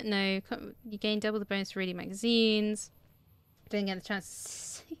 Nah, no. You gain double the bonus for reading magazines. Didn't get the chance to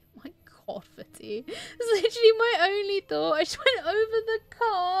see. My god, Fitty. It's literally my only thought. I just went over the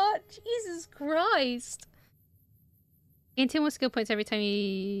cart. Jesus Christ. Gain 2 more skill points every time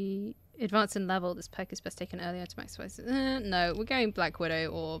you advance in level. This perk is best taken earlier to maximize. No, we're going Black Widow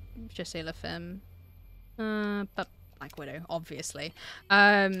or Je sais la femme. But Black Widow, obviously.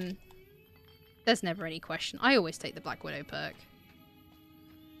 There's never any question. I always take the Black Widow perk.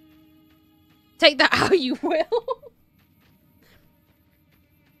 Take that how you will.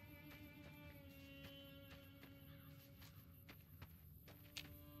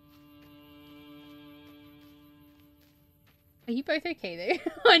 Are you both okay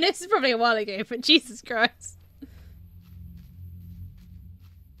though? I know this is probably a while ago, but Jesus Christ.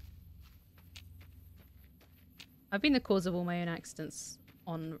 I've been the cause of all my own accidents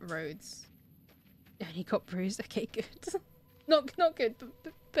on roads. Only got bruised. Okay, good. Not good,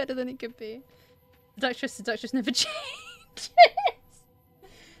 but better than it could be. Seductress never changes.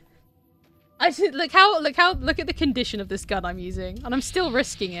 Look at the condition of this gun I'm using, and I'm still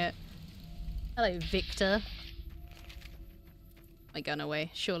risking it. Hello, Victor. My gun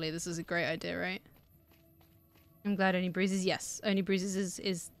away. Surely this is a great idea, right? I'm glad only bruises. Yes, only bruises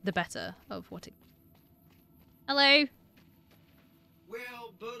is the better of what it. Hello.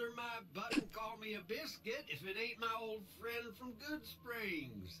 Well, butter my button, call me a biscuit if it ain't my old friend from Good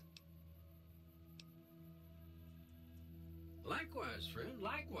Springs. Likewise, friend,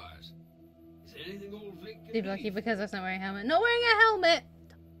 likewise. Is there anything old Vic can Be lucky because I was not wearing a helmet. Not wearing a helmet!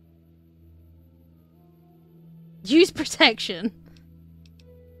 Use protection.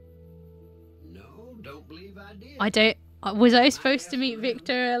 No, don't believe I did. I don't... Was I supposed to meet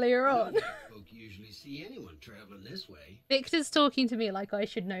Victor earlier on? Folk usually see anyone traveling this way. Victor's talking to me like I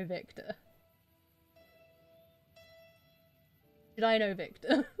should know Victor. Should I know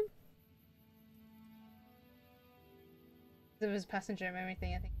Victor? It was a passenger and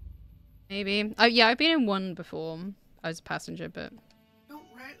everything, I think. Maybe. Oh, yeah, I've been in one before. I was a passenger, but... Don't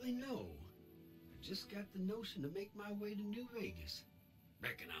rightly know. I just got the notion to make my way to New Vegas.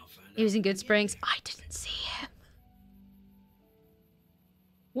 Reckon I'll find out. He was in Good Springs. I didn't see him.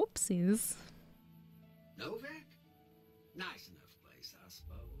 Whoopsies. Novak? Nice enough place, I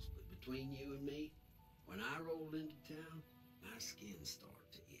suppose. But between you and me, when I rolled into town, my skin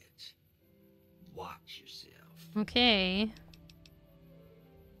started to itch. Watch yourself. Okay.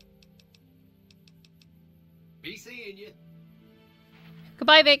 Be seeing you.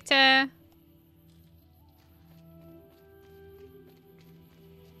 Goodbye, Victor.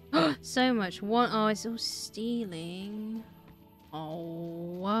 So much. Oh, it's all stealing.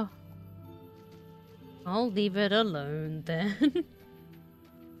 Oh. I'll leave it alone then.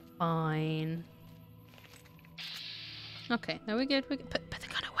 Fine. Okay, no, we're good. We're good. Put the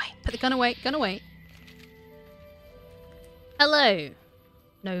gun away. Put the gun away. Gun away. Hello,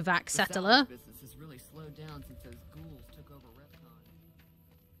 Novak Settler. Business has really slowed down since those ghouls took over Repcon.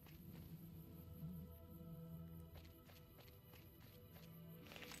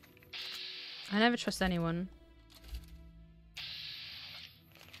 I never trust anyone.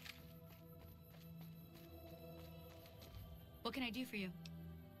 What can I do for you?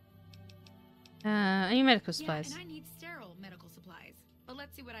 Any medical supplies? Yeah, and I need sterile medical supplies. But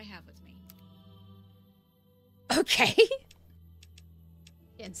let's see what I have with me. Okay.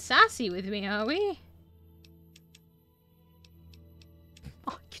 Getting sassy with me, are we?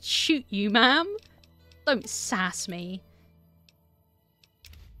 Oh, I could shoot you, ma'am. Don't sass me.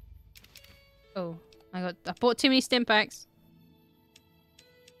 Oh, I bought too many stim packs.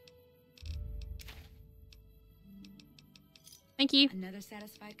 Thank you. Another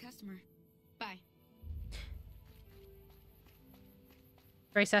satisfied customer. Bye.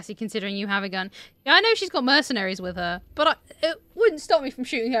 Very sassy considering you have a gun. Yeah, I know she's got mercenaries with her, but it wouldn't stop me from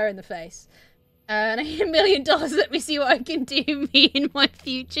shooting her in the face. And I need $1 million. Let me see what I can do me in my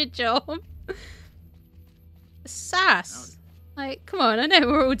future job. Sass. Like, come on, I know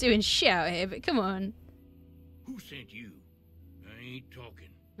we're all doing shit out here, but come on. Who sent you? I ain't talking.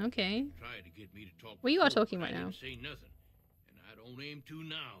 Okay. Tried to get me to talk. Well, you are before, talking but right I now. didn't say nothing, and I don't aim to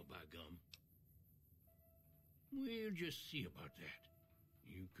now, by gum. We'll just see about that.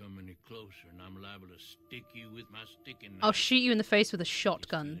 You come any closer, and I'm liable to stick you with my sticking knife. I'll shoot you in the face with a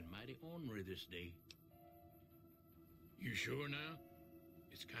shotgun. Feeling mighty ornery this day. You sure now?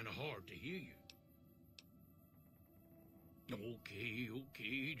 It's kind of hard to hear you.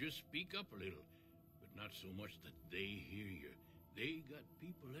 Okay, just speak up a little. But not so much that they hear you. They got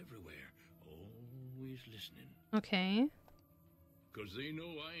people everywhere, always listening. Okay. 'Cause they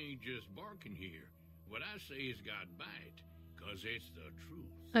know I ain't just barking here. What I say has got bite, 'cause it's the truth.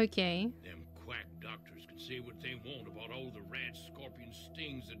 Okay. Them quack doctors can say what they want about all the rat scorpion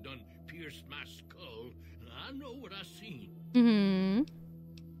stings that done pierced my skull. I know what I seen. Mm-hmm.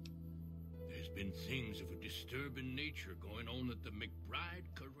 There's been things of a disturbing nature going on at the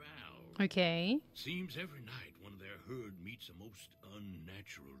McBride Corral. Okay. Seems every night one of their herd meets a most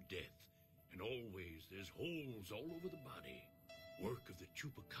unnatural death. And always there's holes all over the body. Work of the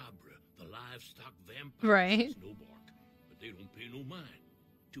chupacabra, the livestock vampire. Right. Says no bark, but they don't pay no mind.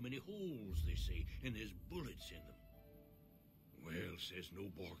 Too many holes, they say, and there's bullets in them. Well, says no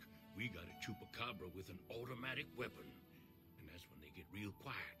bark, we got a chupacabra with an automatic weapon. And that's when they get real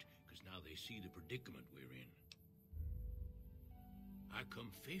quiet, because now they see the predicament we're in. I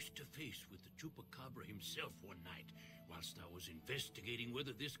come face to face with the chupacabra himself one night, whilst I was investigating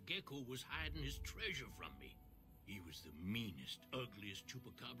whether this gecko was hiding his treasure from me. He was the meanest, ugliest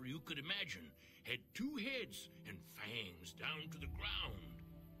chupacabra you could imagine. Had 2 heads and fangs down to the ground.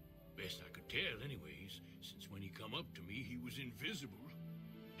 Best I could tell, anyways, since when he come up to me, he was invisible.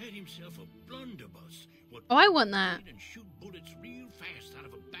 Had himself a blunderbuss. Oh, I want that. And shoot bullets real fast out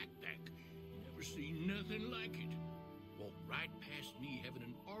of a backpack. Never seen nothing like it. Walked right past me having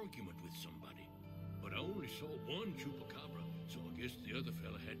an argument with somebody. But I only saw one chupacabra, so I guess the other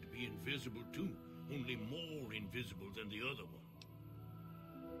fella had to be invisible too. Only more invisible than the other one.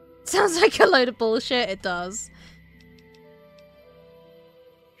 Sounds like a load of bullshit. It does.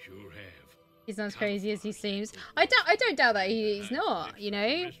 Sure have. He's not as crazy as he seems. I don't doubt that he's not, you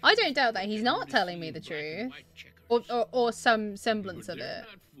know? I don't doubt that he's not telling me the truth. Or some semblance of it.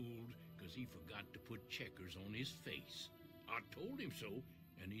 Not fooled, because he forgot to put checkers on his face. I told him so,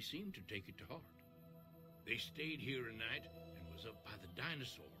 and he seemed to take it to heart. They stayed here a night and was up by the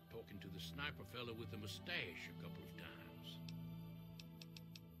dinosaur talking to the sniper fella with the mustache a couple of times.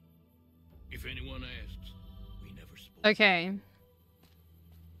 If anyone asks, we never spoke. Okay.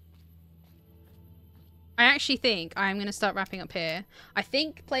 I actually think I'm going to start wrapping up here. I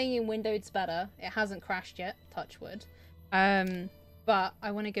think playing in windowed's better. It hasn't crashed yet, touch wood. But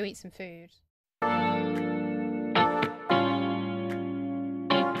I want to go eat some food.